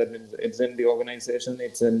everywhere. That means it's in the organization,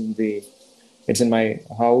 it's in my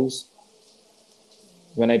house.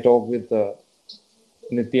 When I talk with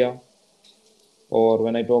Nitya, or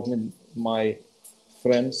when I talk with my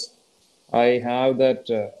friends, I have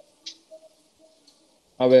that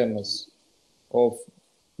awareness of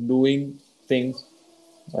doing things,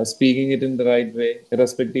 speaking it in the right way,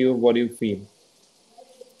 irrespective of what you feel.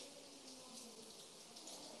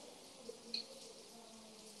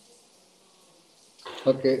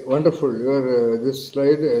 Okay, wonderful. Your this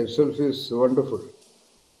slide itself is wonderful.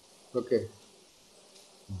 Okay,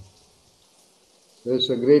 that's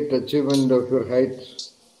a great achievement of your height.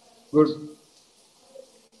 Good.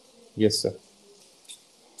 Yes, sir.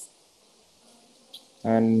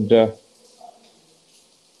 And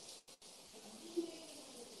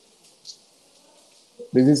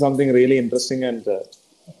this is something really interesting and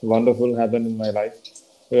wonderful happened in my life.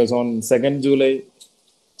 Because on 2nd July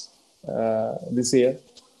this year,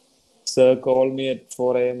 Sir called me at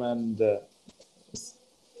 4 a.m.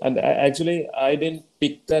 and actually I didn't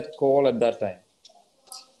pick that call at that time.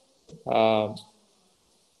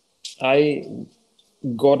 I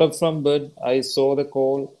got up from bed. I saw the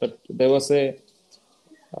call, but there was a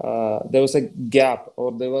gap,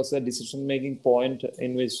 or there was a decision making point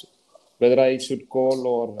in which whether I should call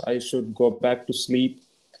or I should go back to sleep.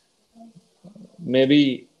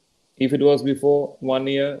 Maybe if it was before 1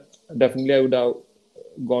 year, definitely I would have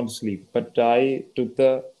gone to sleep. But I took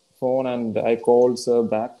the phone and I called Sir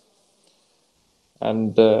back,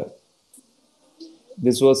 and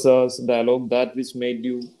this was Sir's dialogue, that which made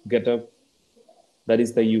you get up, that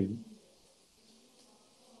is the you.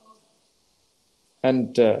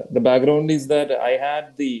 And the background is that I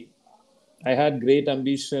had great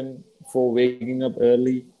ambition for waking up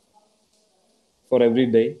early for every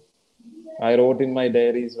day. I wrote in my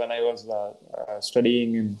diaries when I was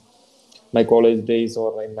studying in my college days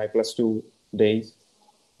or in my plus two days.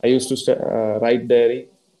 I used to write diary.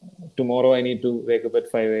 Tomorrow I need to wake up at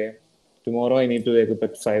 5 a.m. Tomorrow I need to wake up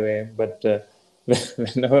at 5 a.m. But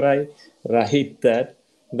whenever I write that,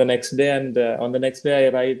 the next day and on the next day I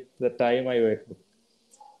write the time I wake up.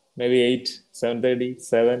 Maybe 8, 7:30,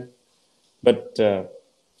 7. But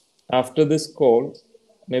after this call,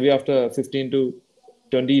 maybe after 15 to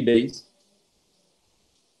 20 days,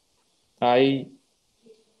 I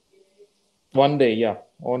one day, yeah,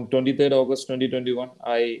 on 23rd August 2021,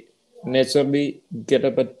 I naturally get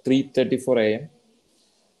up at 3:34 a.m.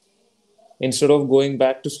 Instead of going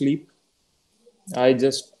back to sleep, I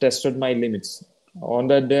just tested my limits. On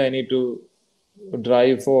that day, I need to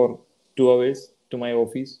drive for 2 hours to my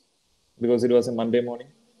office because it was a Monday morning.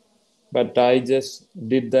 But I just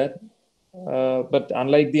did that. But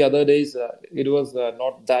unlike the other days, it was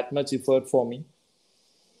not that much effort for me.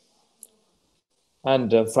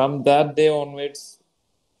 And from that day onwards,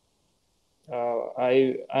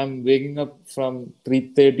 I am waking up from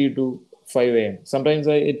 3:30 to 5 a.m. Sometimes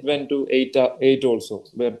it went to 8 also.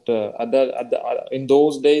 But in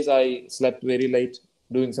those days, I slept very late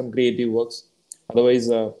doing some creative works.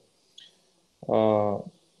 Otherwise, uh,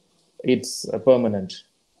 it's permanent.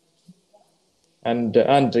 And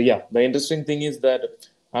yeah, the interesting thing is that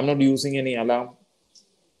I'm not using any alarm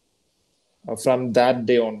from that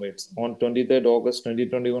day onwards. On 23rd August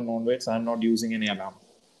 2021 onwards, I'm not using any alarm.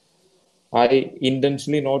 I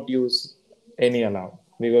intentionally not use any alarm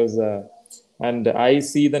because and I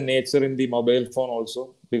see the nature in the mobile phone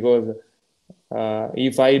also because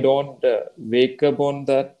if I don't wake up on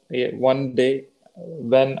that one day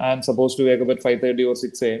when I'm supposed to wake up at 5:30 or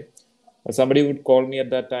 6 a.m., somebody would call me at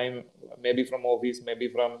that time, maybe from office, maybe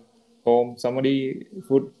from home. Somebody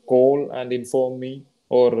would call and inform me,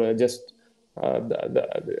 or just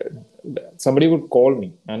somebody would call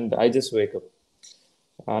me, and I just wake up.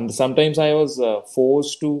 And sometimes I was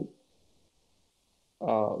forced to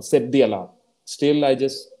set the alarm. Still, I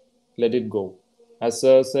just let it go. As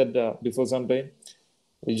Sir said before some time,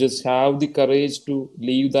 you just have the courage to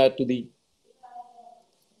leave that to the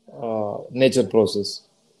nature process.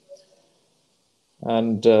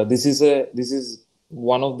 And this is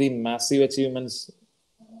one of the massive achievements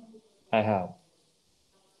I have,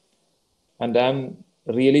 and I'm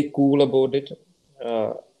really cool about it.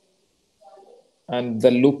 Uh, and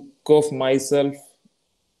the look of myself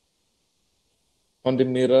on the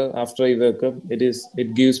mirror after I wake up,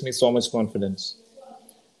 it gives me so much confidence.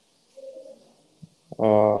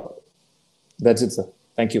 Uh, that's it, sir.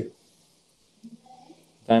 Thank you.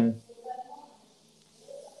 And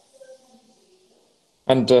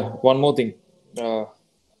one more thing. Uh,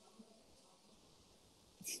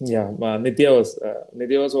 yeah,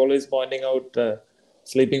 Nitya was always pointing out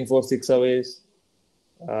sleeping for 6 hours,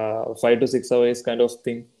 5 to 6 hours kind of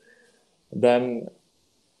thing. Then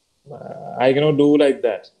I cannot do like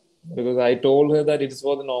that because I told her that it is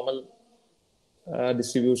for the normal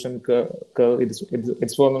distribution curve.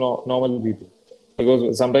 It's for the normal people.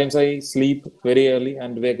 Because sometimes I sleep very early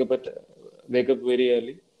and wake up very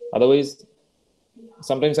early. Otherwise,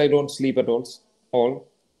 sometimes I don't sleep at all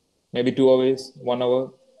maybe 2 hours, 1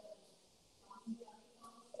 hour.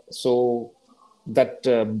 So that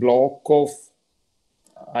block of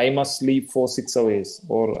I must sleep for 6 hours,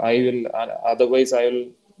 or I will otherwise I will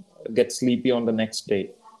get sleepy on the next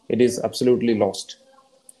day. It is absolutely lost.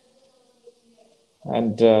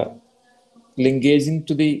 And engaging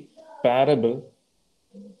to the parable,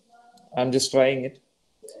 I'm just trying it.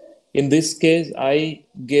 In this case, I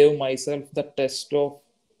gave myself the test of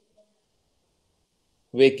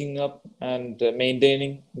waking up and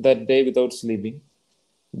maintaining that day without sleeping.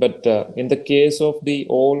 But in the case of the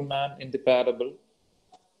old man in the parable,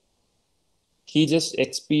 he just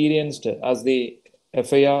experienced, as the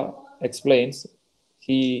FIR explains,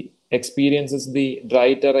 he experiences the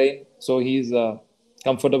dry terrain, so he's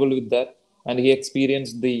comfortable with that, and he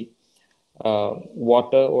experienced the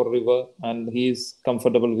water or river, and he is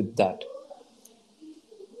comfortable with that.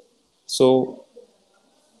 So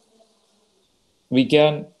we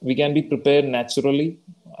can be prepared naturally,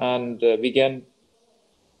 and we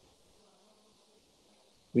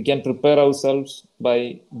can prepare ourselves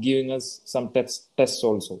by giving us some tests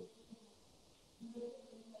also.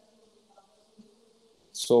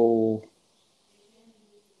 So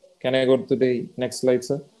can I go to the next slide,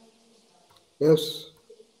 sir? Yes.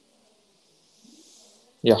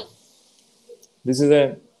 Yeah. This is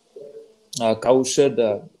a cow shed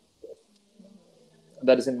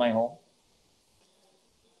that is in my home.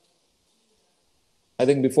 I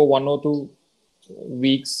think before 1 or 2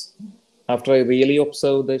 weeks after I really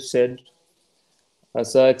observed the shed,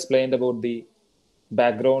 Sir explained about the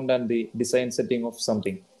background and the design setting of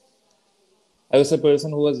something. I was a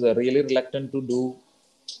person who was really reluctant to do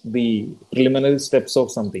the preliminary steps of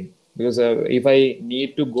something, because if I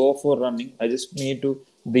need to go for running, I just need to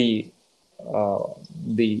uh,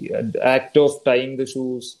 the act of tying the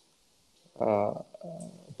shoes, uh,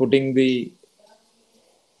 putting the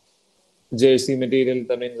jersey material,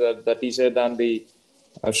 that means the t-shirt and the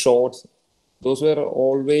shorts. Those were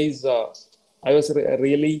always. I was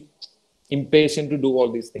really impatient to do all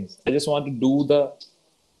these things. I just want to do the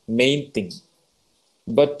main thing.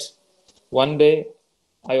 But one day,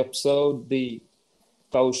 I observed the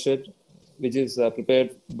cow shed, which is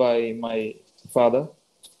prepared by my father.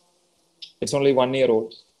 It's only 1 year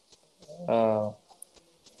old. Uh,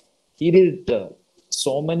 he did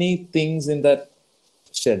so many things in that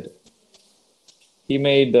shed. He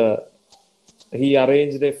made, he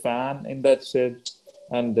arranged a fan in that shed,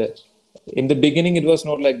 and in the beginning it was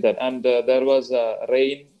not like that. And there was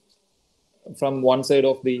rain from one side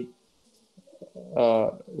of the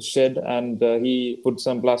shed, and he put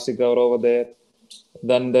some plastic cover over there.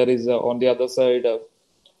 Then there is on the other side,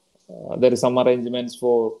 there is some arrangements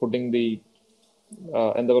for putting the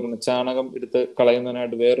എന്താ പറയുക ചാണകം എടുത്ത്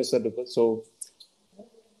കളയുന്നതിനായിട്ട് വേറെ setup. So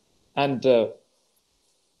and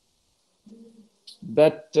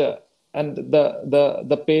that and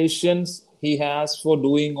the patience he has for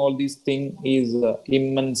doing all these things is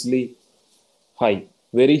immensely high,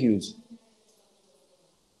 very huge.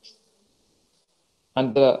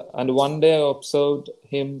 And one day I observed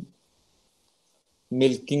him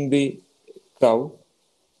milking the cow.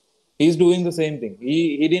 He's doing the same thing.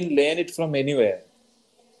 He didn't learn it from anywhere.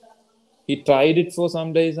 He tried it for some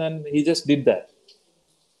days and he just did that.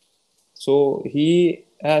 So he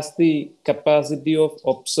has the capacity of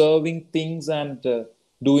observing things and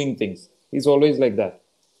doing things. He's always like that.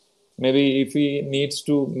 Maybe if he needs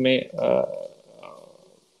to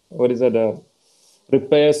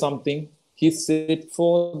repair something, he sit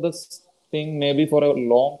for this thing maybe for a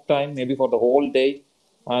long time, maybe for the whole day,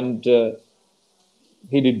 and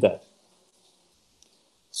he did that.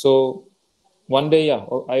 So one day,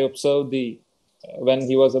 I observed when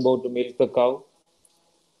he was about to milk the cow.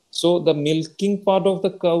 So the milking part of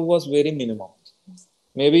the cow was very minimum.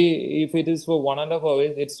 Maybe if it is for 1.5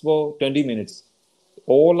 hours, it's for 20 minutes.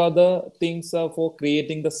 All other things are for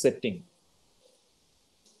creating the setting,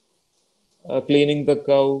 cleaning the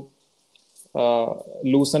cow,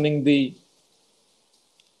 loosening the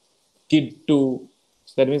kid to,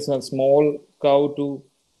 that means a small cow to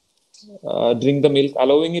drink the milk,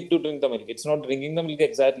 allowing it to drink the milk. It's not drinking the milk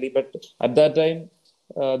exactly, but at that time,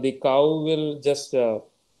 the cow will just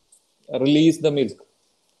release the milk,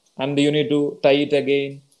 and you need to tie it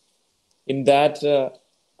again. In that,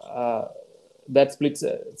 that splits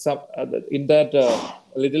in that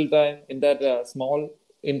little time, in that small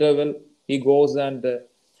interval, he goes and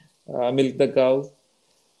milk the cow.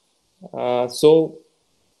 So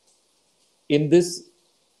in this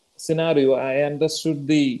scenario, I understood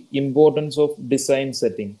the importance of design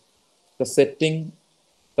setting, the setting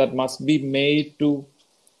that must be made to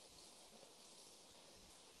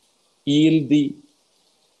yield the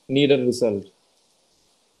needed result.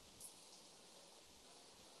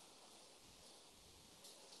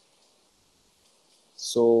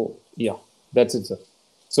 So yeah, that's it, sir.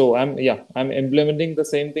 So I'm implementing the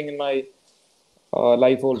same thing in my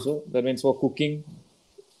life also. That means for cooking,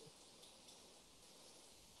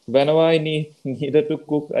 whenever I needed to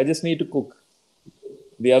cook, I just need to cook.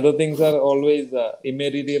 The other things are always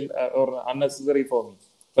immaterial or unnecessary for me.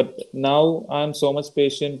 But now I'm so much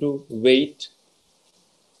patient to wait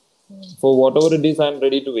for whatever it is. I'm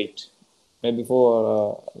ready to wait. Maybe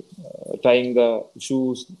for tying the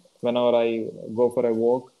shoes whenever I go for a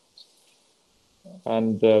walk,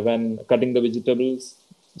 and when cutting the vegetables.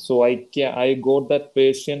 So I got that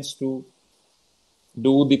patience to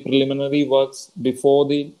do the preliminary works before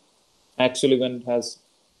the actual event has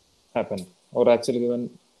happened, or actual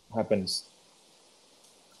event happens.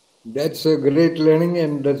 That's a great learning,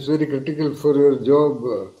 and that's very critical for your job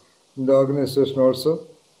in the organization also.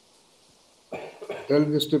 Tell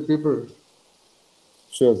this to people.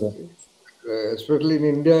 Sure, sir. Especially in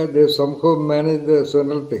India, they somehow manage the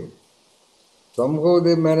external thing. Somehow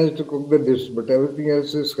they manage to cook the dish, but everything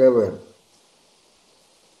else is heaven.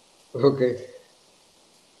 Okay.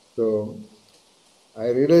 So I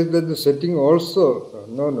realized that the setting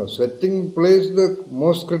also, setting plays the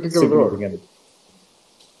most critical role.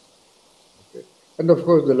 And of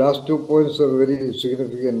course, the last 2 points are very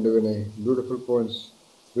significant, Vinay. Beautiful points,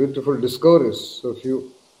 beautiful discoveries of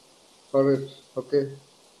you. All right, okay,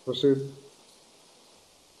 proceed.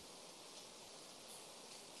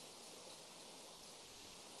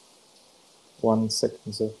 One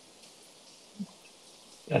second, sir.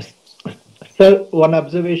 Yes. Sir, one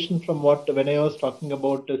observation from what when I was talking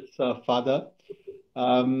about his father.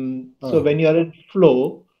 So when you are in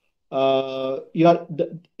flow, you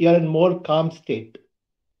are in more calm state.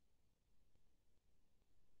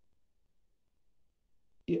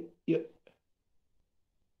 You,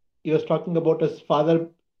 he was talking about his father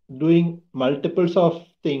doing multiples of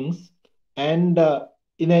things and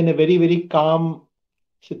in a very, very calm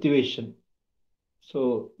situation.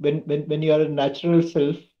 So when you are a natural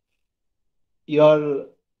self, your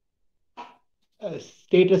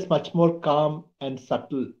state is much more calm and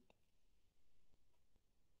subtle.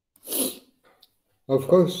 Of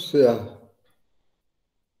course, yeah.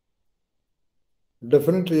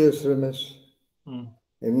 Definitely, yes, Ramesh.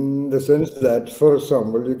 In the sense that, for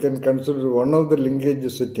example, you can consider one of the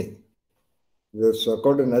linkages sitting. The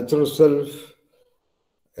so-called natural self,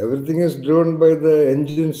 everything is driven by the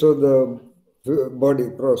engines of the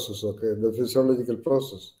body process, okay, the physiological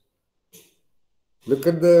process. Look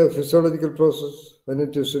at the physiological process when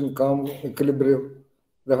it is in calm equilibrium,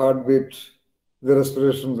 the heartbeat, the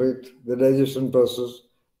respiration rate, the digestion process,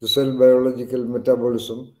 the cell biological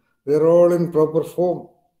metabolism, they are all in proper form.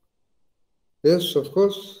 Yes, of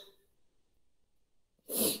course.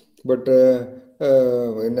 But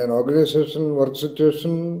in an organization work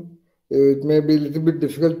situation, it may be a little bit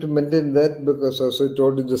difficult to maintain that because, as I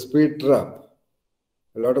told you, the speed trap.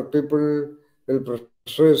 A lot of people will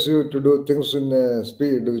pressurize you to do things in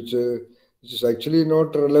speed, which is actually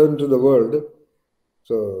not relevant to the world.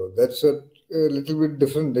 So that's a little bit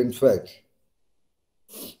different, in fact.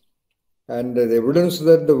 And the evidence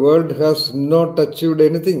that the world has not achieved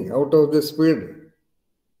anything out of the speed.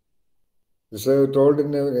 This I have told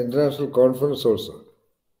in an international conference also.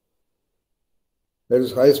 There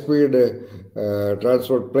is high-speed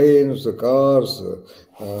transport, planes, cars,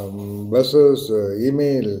 buses,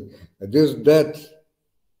 email, this, that,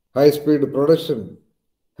 high-speed production.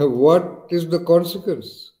 What is the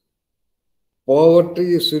consequence?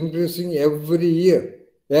 Poverty is increasing every year.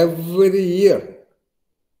 Every year.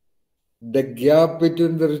 The gap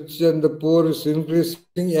between the rich and the poor is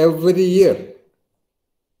increasing every year.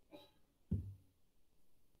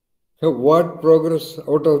 What progress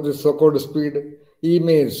out of this so-called speed?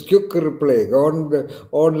 Emails, quick reply,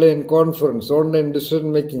 online conference, online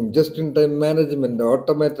decision making, just-in-time management,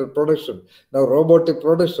 automated production, now robotic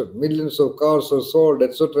production, millions of cars are sold,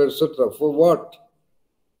 etc., etc. For what?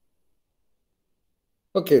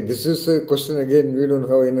 Okay, this is a question again we don't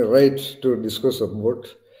have any right to discuss about,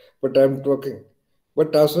 but I'm talking.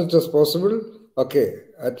 But as much as possible, okay,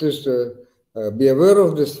 at least be aware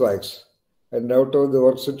of these facts. And out of the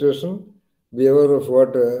work situation, be aware of what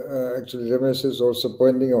actually Ramesh is also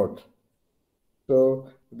pointing out. So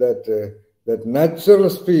that natural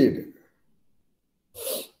speed,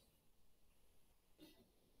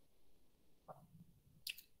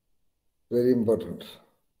 very important.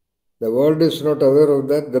 The world is not aware of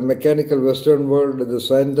that. The mechanical Western world, the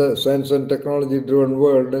science and technology driven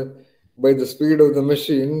world, by the speed of the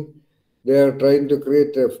machine, they are trying to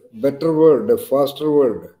create a better world, a faster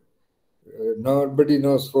world. Nobody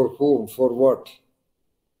knows for whom, for what.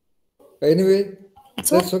 Anyway,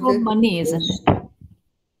 It's all that's for okay. money, isn't it?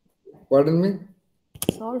 Pardon me?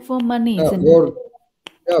 It's all for money, Yeah, isn't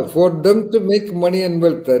it? for them to make money and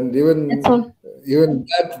wealth, and That's all. even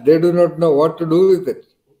that they do not know what to do with it.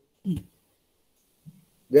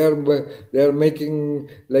 They are making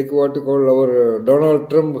like what you call our Donald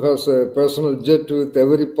Trump has a personal jet with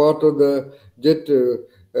every part of the jet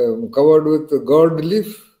covered with gold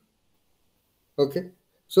leaf. Okay,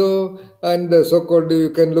 so and so-called you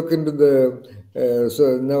can look into the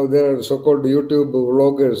so now there are so-called YouTube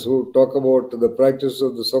vloggers who talk about the practice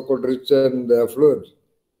of the so-called rich and affluent.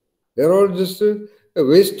 They're all just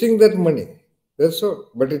wasting that money. That's all.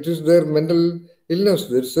 But it is their mental illness.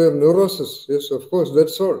 There's a neurosis. Yes, of course,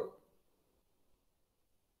 that's all.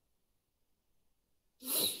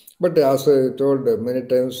 But as I told many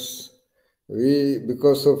times, we,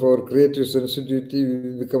 because of our creative sensitivity,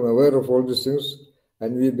 we become aware of all these things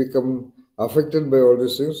and we become affected by all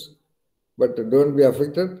these things. But don't be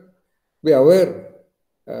affected. Be aware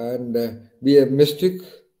and be a mystic.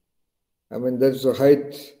 I mean, that's a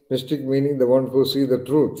height, mystic meaning the one who sees the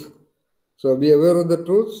truth. So be aware of the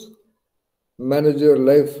truth, manage your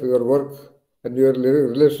life, your work, and your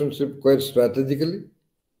relationship quite strategically,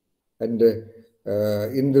 and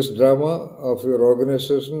in this drama of your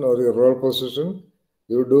organization or your role position,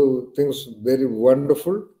 you do things very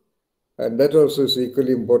wonderful, and that also is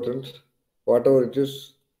equally important. Whatever it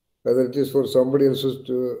is, whether it is for somebody else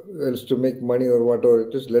to make money or whatever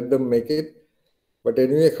it is, let them make it. But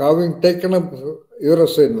anyway, having taken up your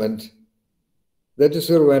assignment, that is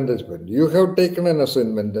your vantage point. You have taken an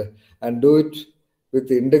assignment and do it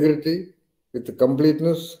with integrity, with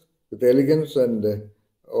completeness, with elegance, and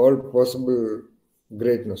all possible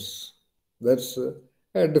greatness. That's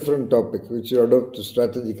a different topic which you adopt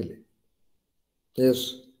strategically.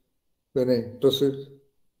 Yes, Vinay, proceed.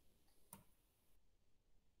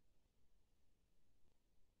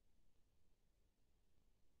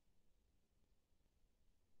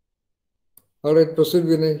 All right, proceed,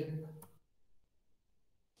 Vinay.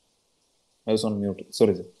 I was on mute.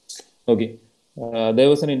 Sorry, sir. Okay. There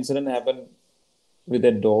was an incident happened with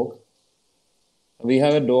a dog. We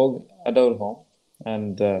have a dog at our home,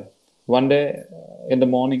 and one day in the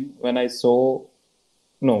morning, when I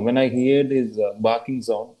heard his barking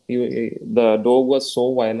sound, the dog was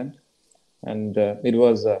so violent, and it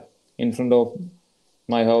was in front of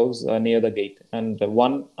my house near the gate, and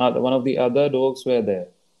one of the other dogs were there,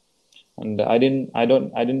 and I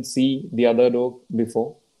didn't see the other dog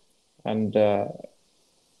before, and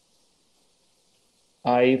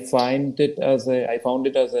I found it as a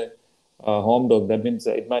home dog. That means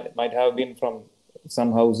it might have been from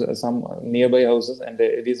some house, some nearby houses, and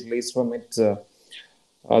it is released from its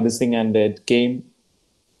this thing, and it came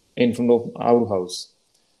in front of our house.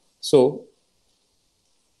 So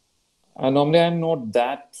normally I'm not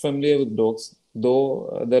that familiar with dogs,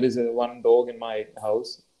 though there is one dog in my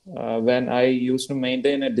house. When I used to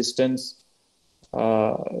maintain a distance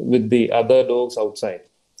with the other dogs outside.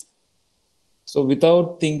 So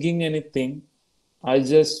without thinking anything, I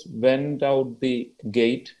just went out the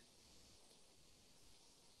gate.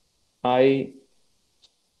 I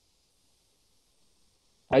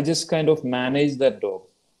just kind of managed that dog.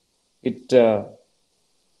 It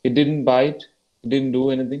didn't bite. It didn't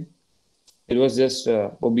do anything. It was just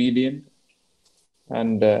obedient.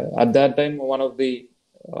 And at that time, one of the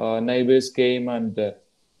neighbors came and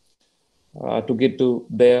took it to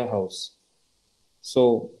their house.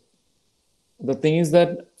 So the thing is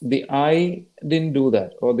that the I didn't do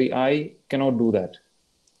that, or the I cannot do that.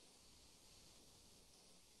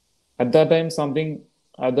 At that time, something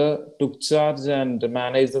other took charge and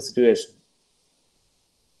managed the situation.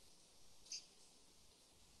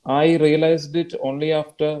 I realized it only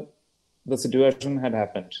after the situation had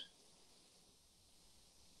happened.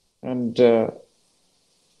 And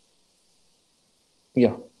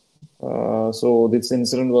so this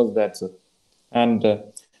incident was that, sir. And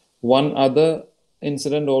one other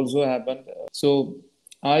incident also happened. So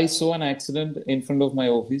I saw an accident in front of my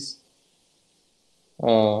office.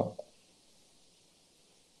 Not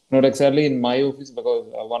exactly in my office, because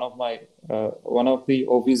one of the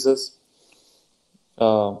officers,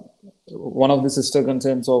 one of the sister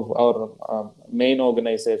concerns of our main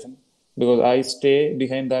organization, because I stay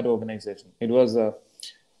behind that organization. It was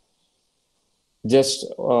just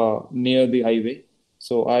near the highway.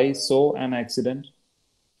 So I saw an accident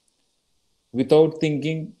without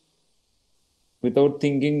thinking, without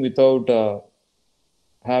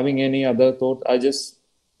having any other thought. I just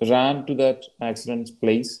ran to that accident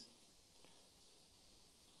place.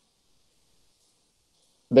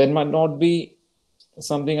 There might not be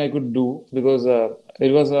something I could do, because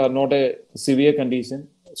it was not a severe condition.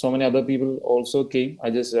 So many other people also came. I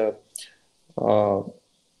just took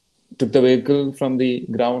the vehicle from the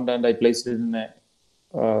ground and I placed it in a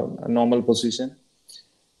normal position.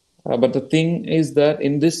 But the thing is that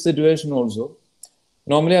in this situation also,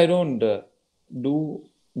 normally I don't do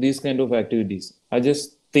these kind of activities. I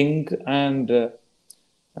just think and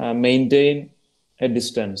maintain a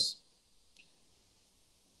distance.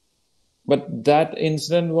 But that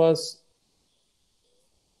incident was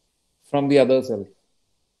from the other self.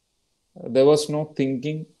 There was no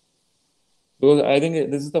thinking, because I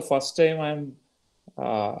think this is the first time I'm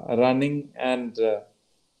running and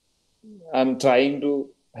I'm trying to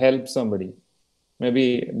help somebody.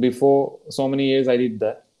 Maybe before so many years I did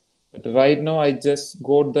that, but right now I just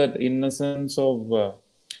got that innocence of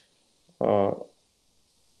uh,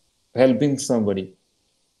 helping somebody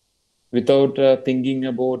without thinking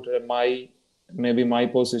about maybe my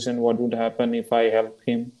position, what would happen if I help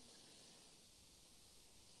him.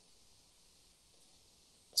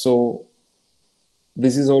 So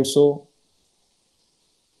this is also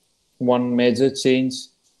one major change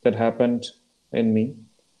that happened in me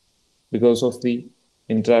because of the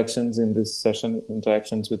interactions in this session,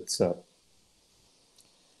 interactions with sir.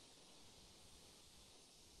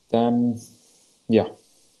 Then, yeah,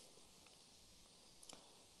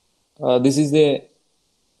 this is the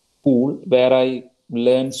pool where I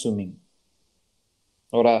learned swimming,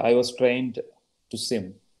 or I was trained to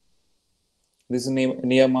swim. This is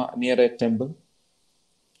near a temple.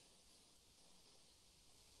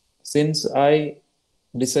 Since I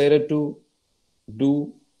decided to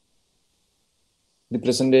do the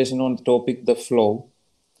presentation on the topic the flow,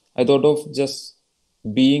 I thought of just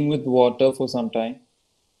being with water for some time.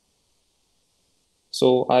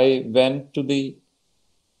 So I went to the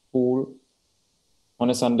pool on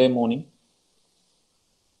a Sunday morning.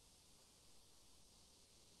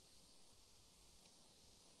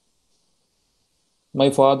 My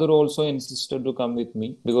father also insisted to come with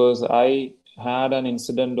me because I had an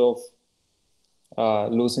incident of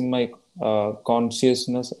losing my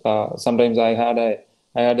consciousness. Sometimes I had a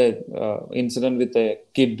incident with a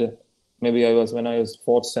kid. Maybe I was when I was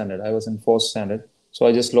fourth standard. I was in fourth standard, so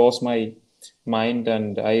I just lost my mind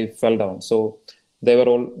and I fell down. So they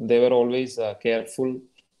were always careful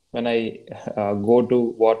when I go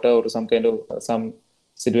to water or some kind of some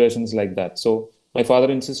situations like that. So my father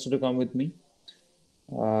insisted to come with me.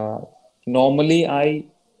 Normally, I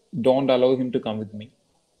don't allow him to come with me,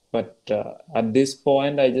 but at this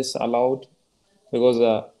point, I just allowed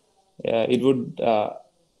because it would uh,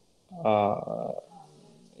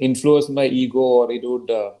 influence my ego, or it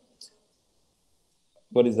would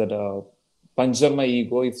what is that puncture my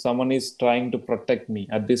ego if someone is trying to protect me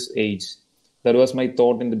at this age. That was my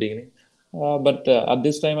thought in the beginning, but at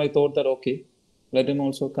this time I thought that okay, let him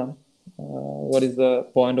also come. What is the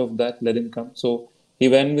point of that? Let him come. So he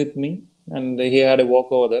went with me and he had a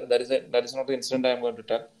walk over there. That is not the incident I am going to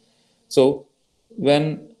tell. So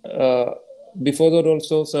when before that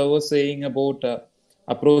also sir was saying about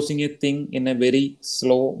approaching a thing in a very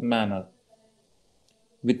slow manner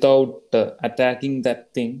without attacking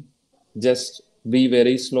that thing, just be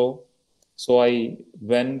very slow. So I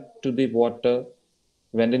went to the water,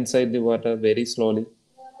 went inside the water very slowly,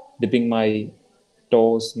 dipping my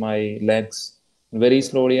toes, my legs. Very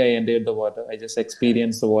slowly I entered the water. I just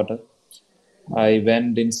experienced the water. I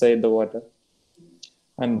went inside the water,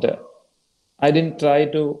 and I didn't try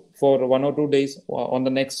to for 1 or 2 days. On the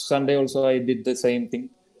next Sunday also I did the same thing.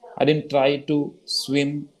 I didn't try to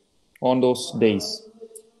swim on those days.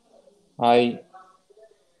 I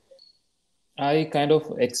kind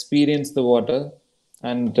of experienced the water,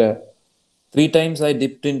 and 3 times I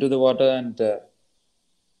dipped into the water, and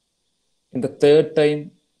in the third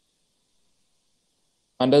time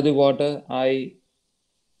under the water, I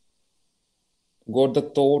got the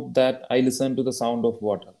thought that I listened to the sound of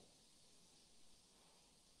water.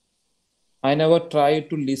 I never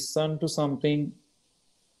tried to listen to something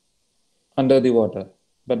under the water,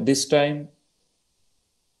 but this time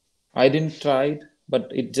I didn't try it,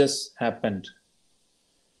 but it just happened,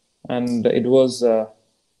 and it was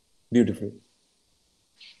beautiful.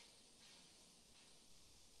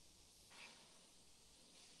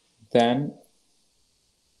 Then,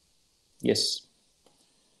 yes,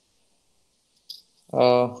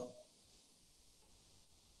 uh,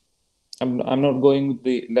 I'm not going with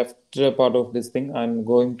the left part of this thing. I'm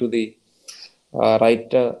going to the right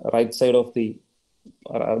side of the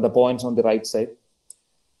points on the right side.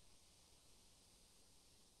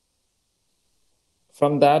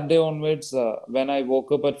 From that day onwards, when I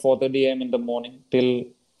woke up at 4:30 a.m. in the morning till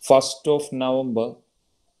 1st of November,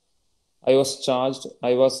 I was charged.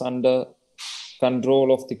 I was under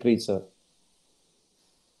control of the creature,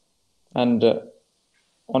 and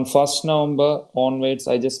on 1st November onwards,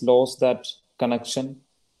 I just lost that connection,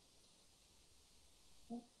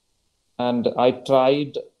 and I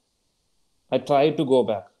tried to go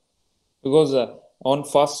back because on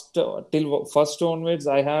first till first onwards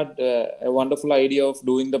I had a wonderful idea of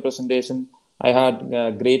doing the presentation. I had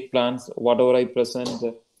great plans whatever I present.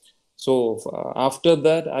 So after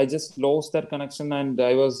that I just lost that connection, and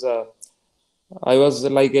I was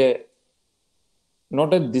like a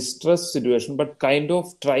not a distress situation but kind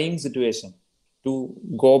of trying situation to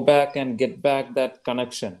go back and get back that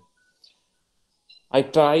connection. I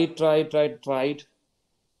tried,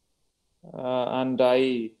 and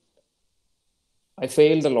I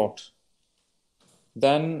failed a lot.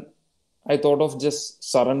 Then I thought of just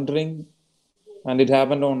surrendering, and it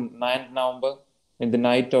happened on 9th November in the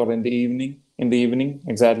night or in the evening. In the evening,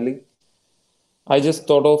 exactly. I just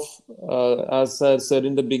thought of, as I said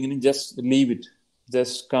in the beginning, just leave it.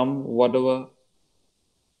 Just come whatever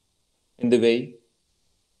in the way.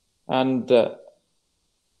 And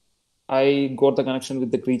I got the connection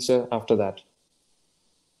with the creature after that.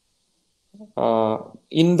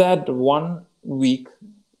 In that 1 week,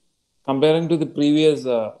 comparing to the previous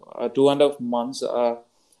 2.5 months,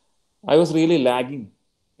 I was really lagging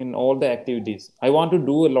in all the activities. I want to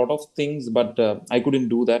do a lot of things, but I couldn't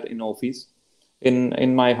do that in office.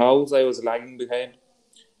 In my house, I was lagging behind.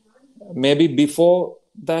 Maybe before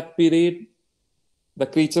that period, the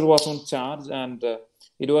creature was on charge, and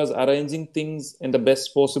it was arranging things in the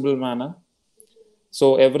best possible manner.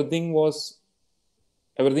 So everything were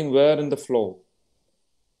in the flow.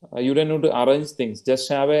 You don't need to arrange things. Just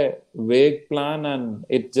have a vague plan, and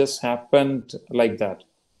it just happened like that.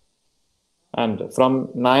 And from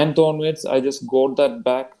ninth onwards, I just got that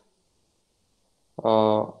back,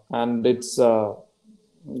 and it's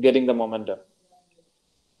getting the momentum.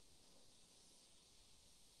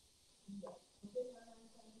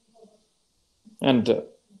 And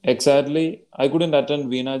exactly, I couldn't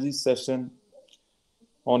attend Veenaji's session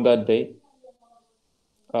on that day.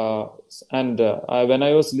 When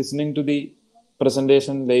I was listening to the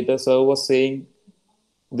presentation later, sir was saying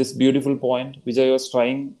this beautiful point, which I was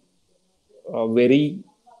very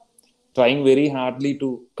trying very hardly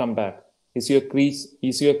to come back. Is your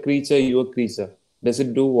creature your creature? Does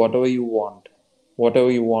it do whatever you want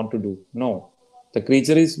to do? No. The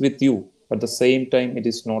creature is with you, but at the same time, it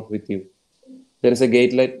is not with you. There is a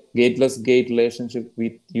gateless gate relationship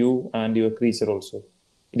with you and your creature also.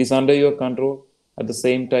 It is under your control. At the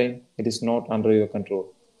same time, it is not under your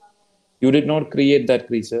control. You did not create that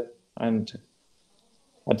creature, and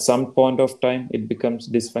at some point of time, it becomes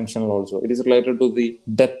dysfunctional also. It is related to the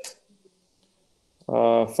death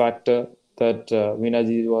factor that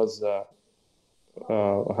Vinaji was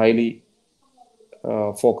highly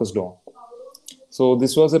focused on. So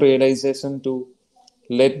this was a realization to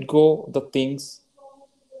let go the things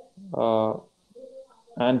uh,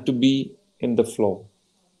 and to be in the flow.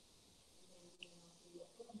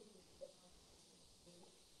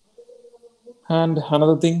 And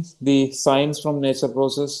another thing, the science from nature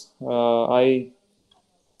process. I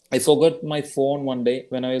forgot my phone one day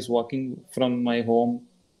when I was walking from my home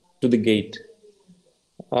to the gate.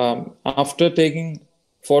 After taking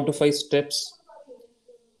 4 to 5 steps,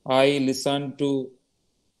 I listened to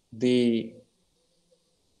the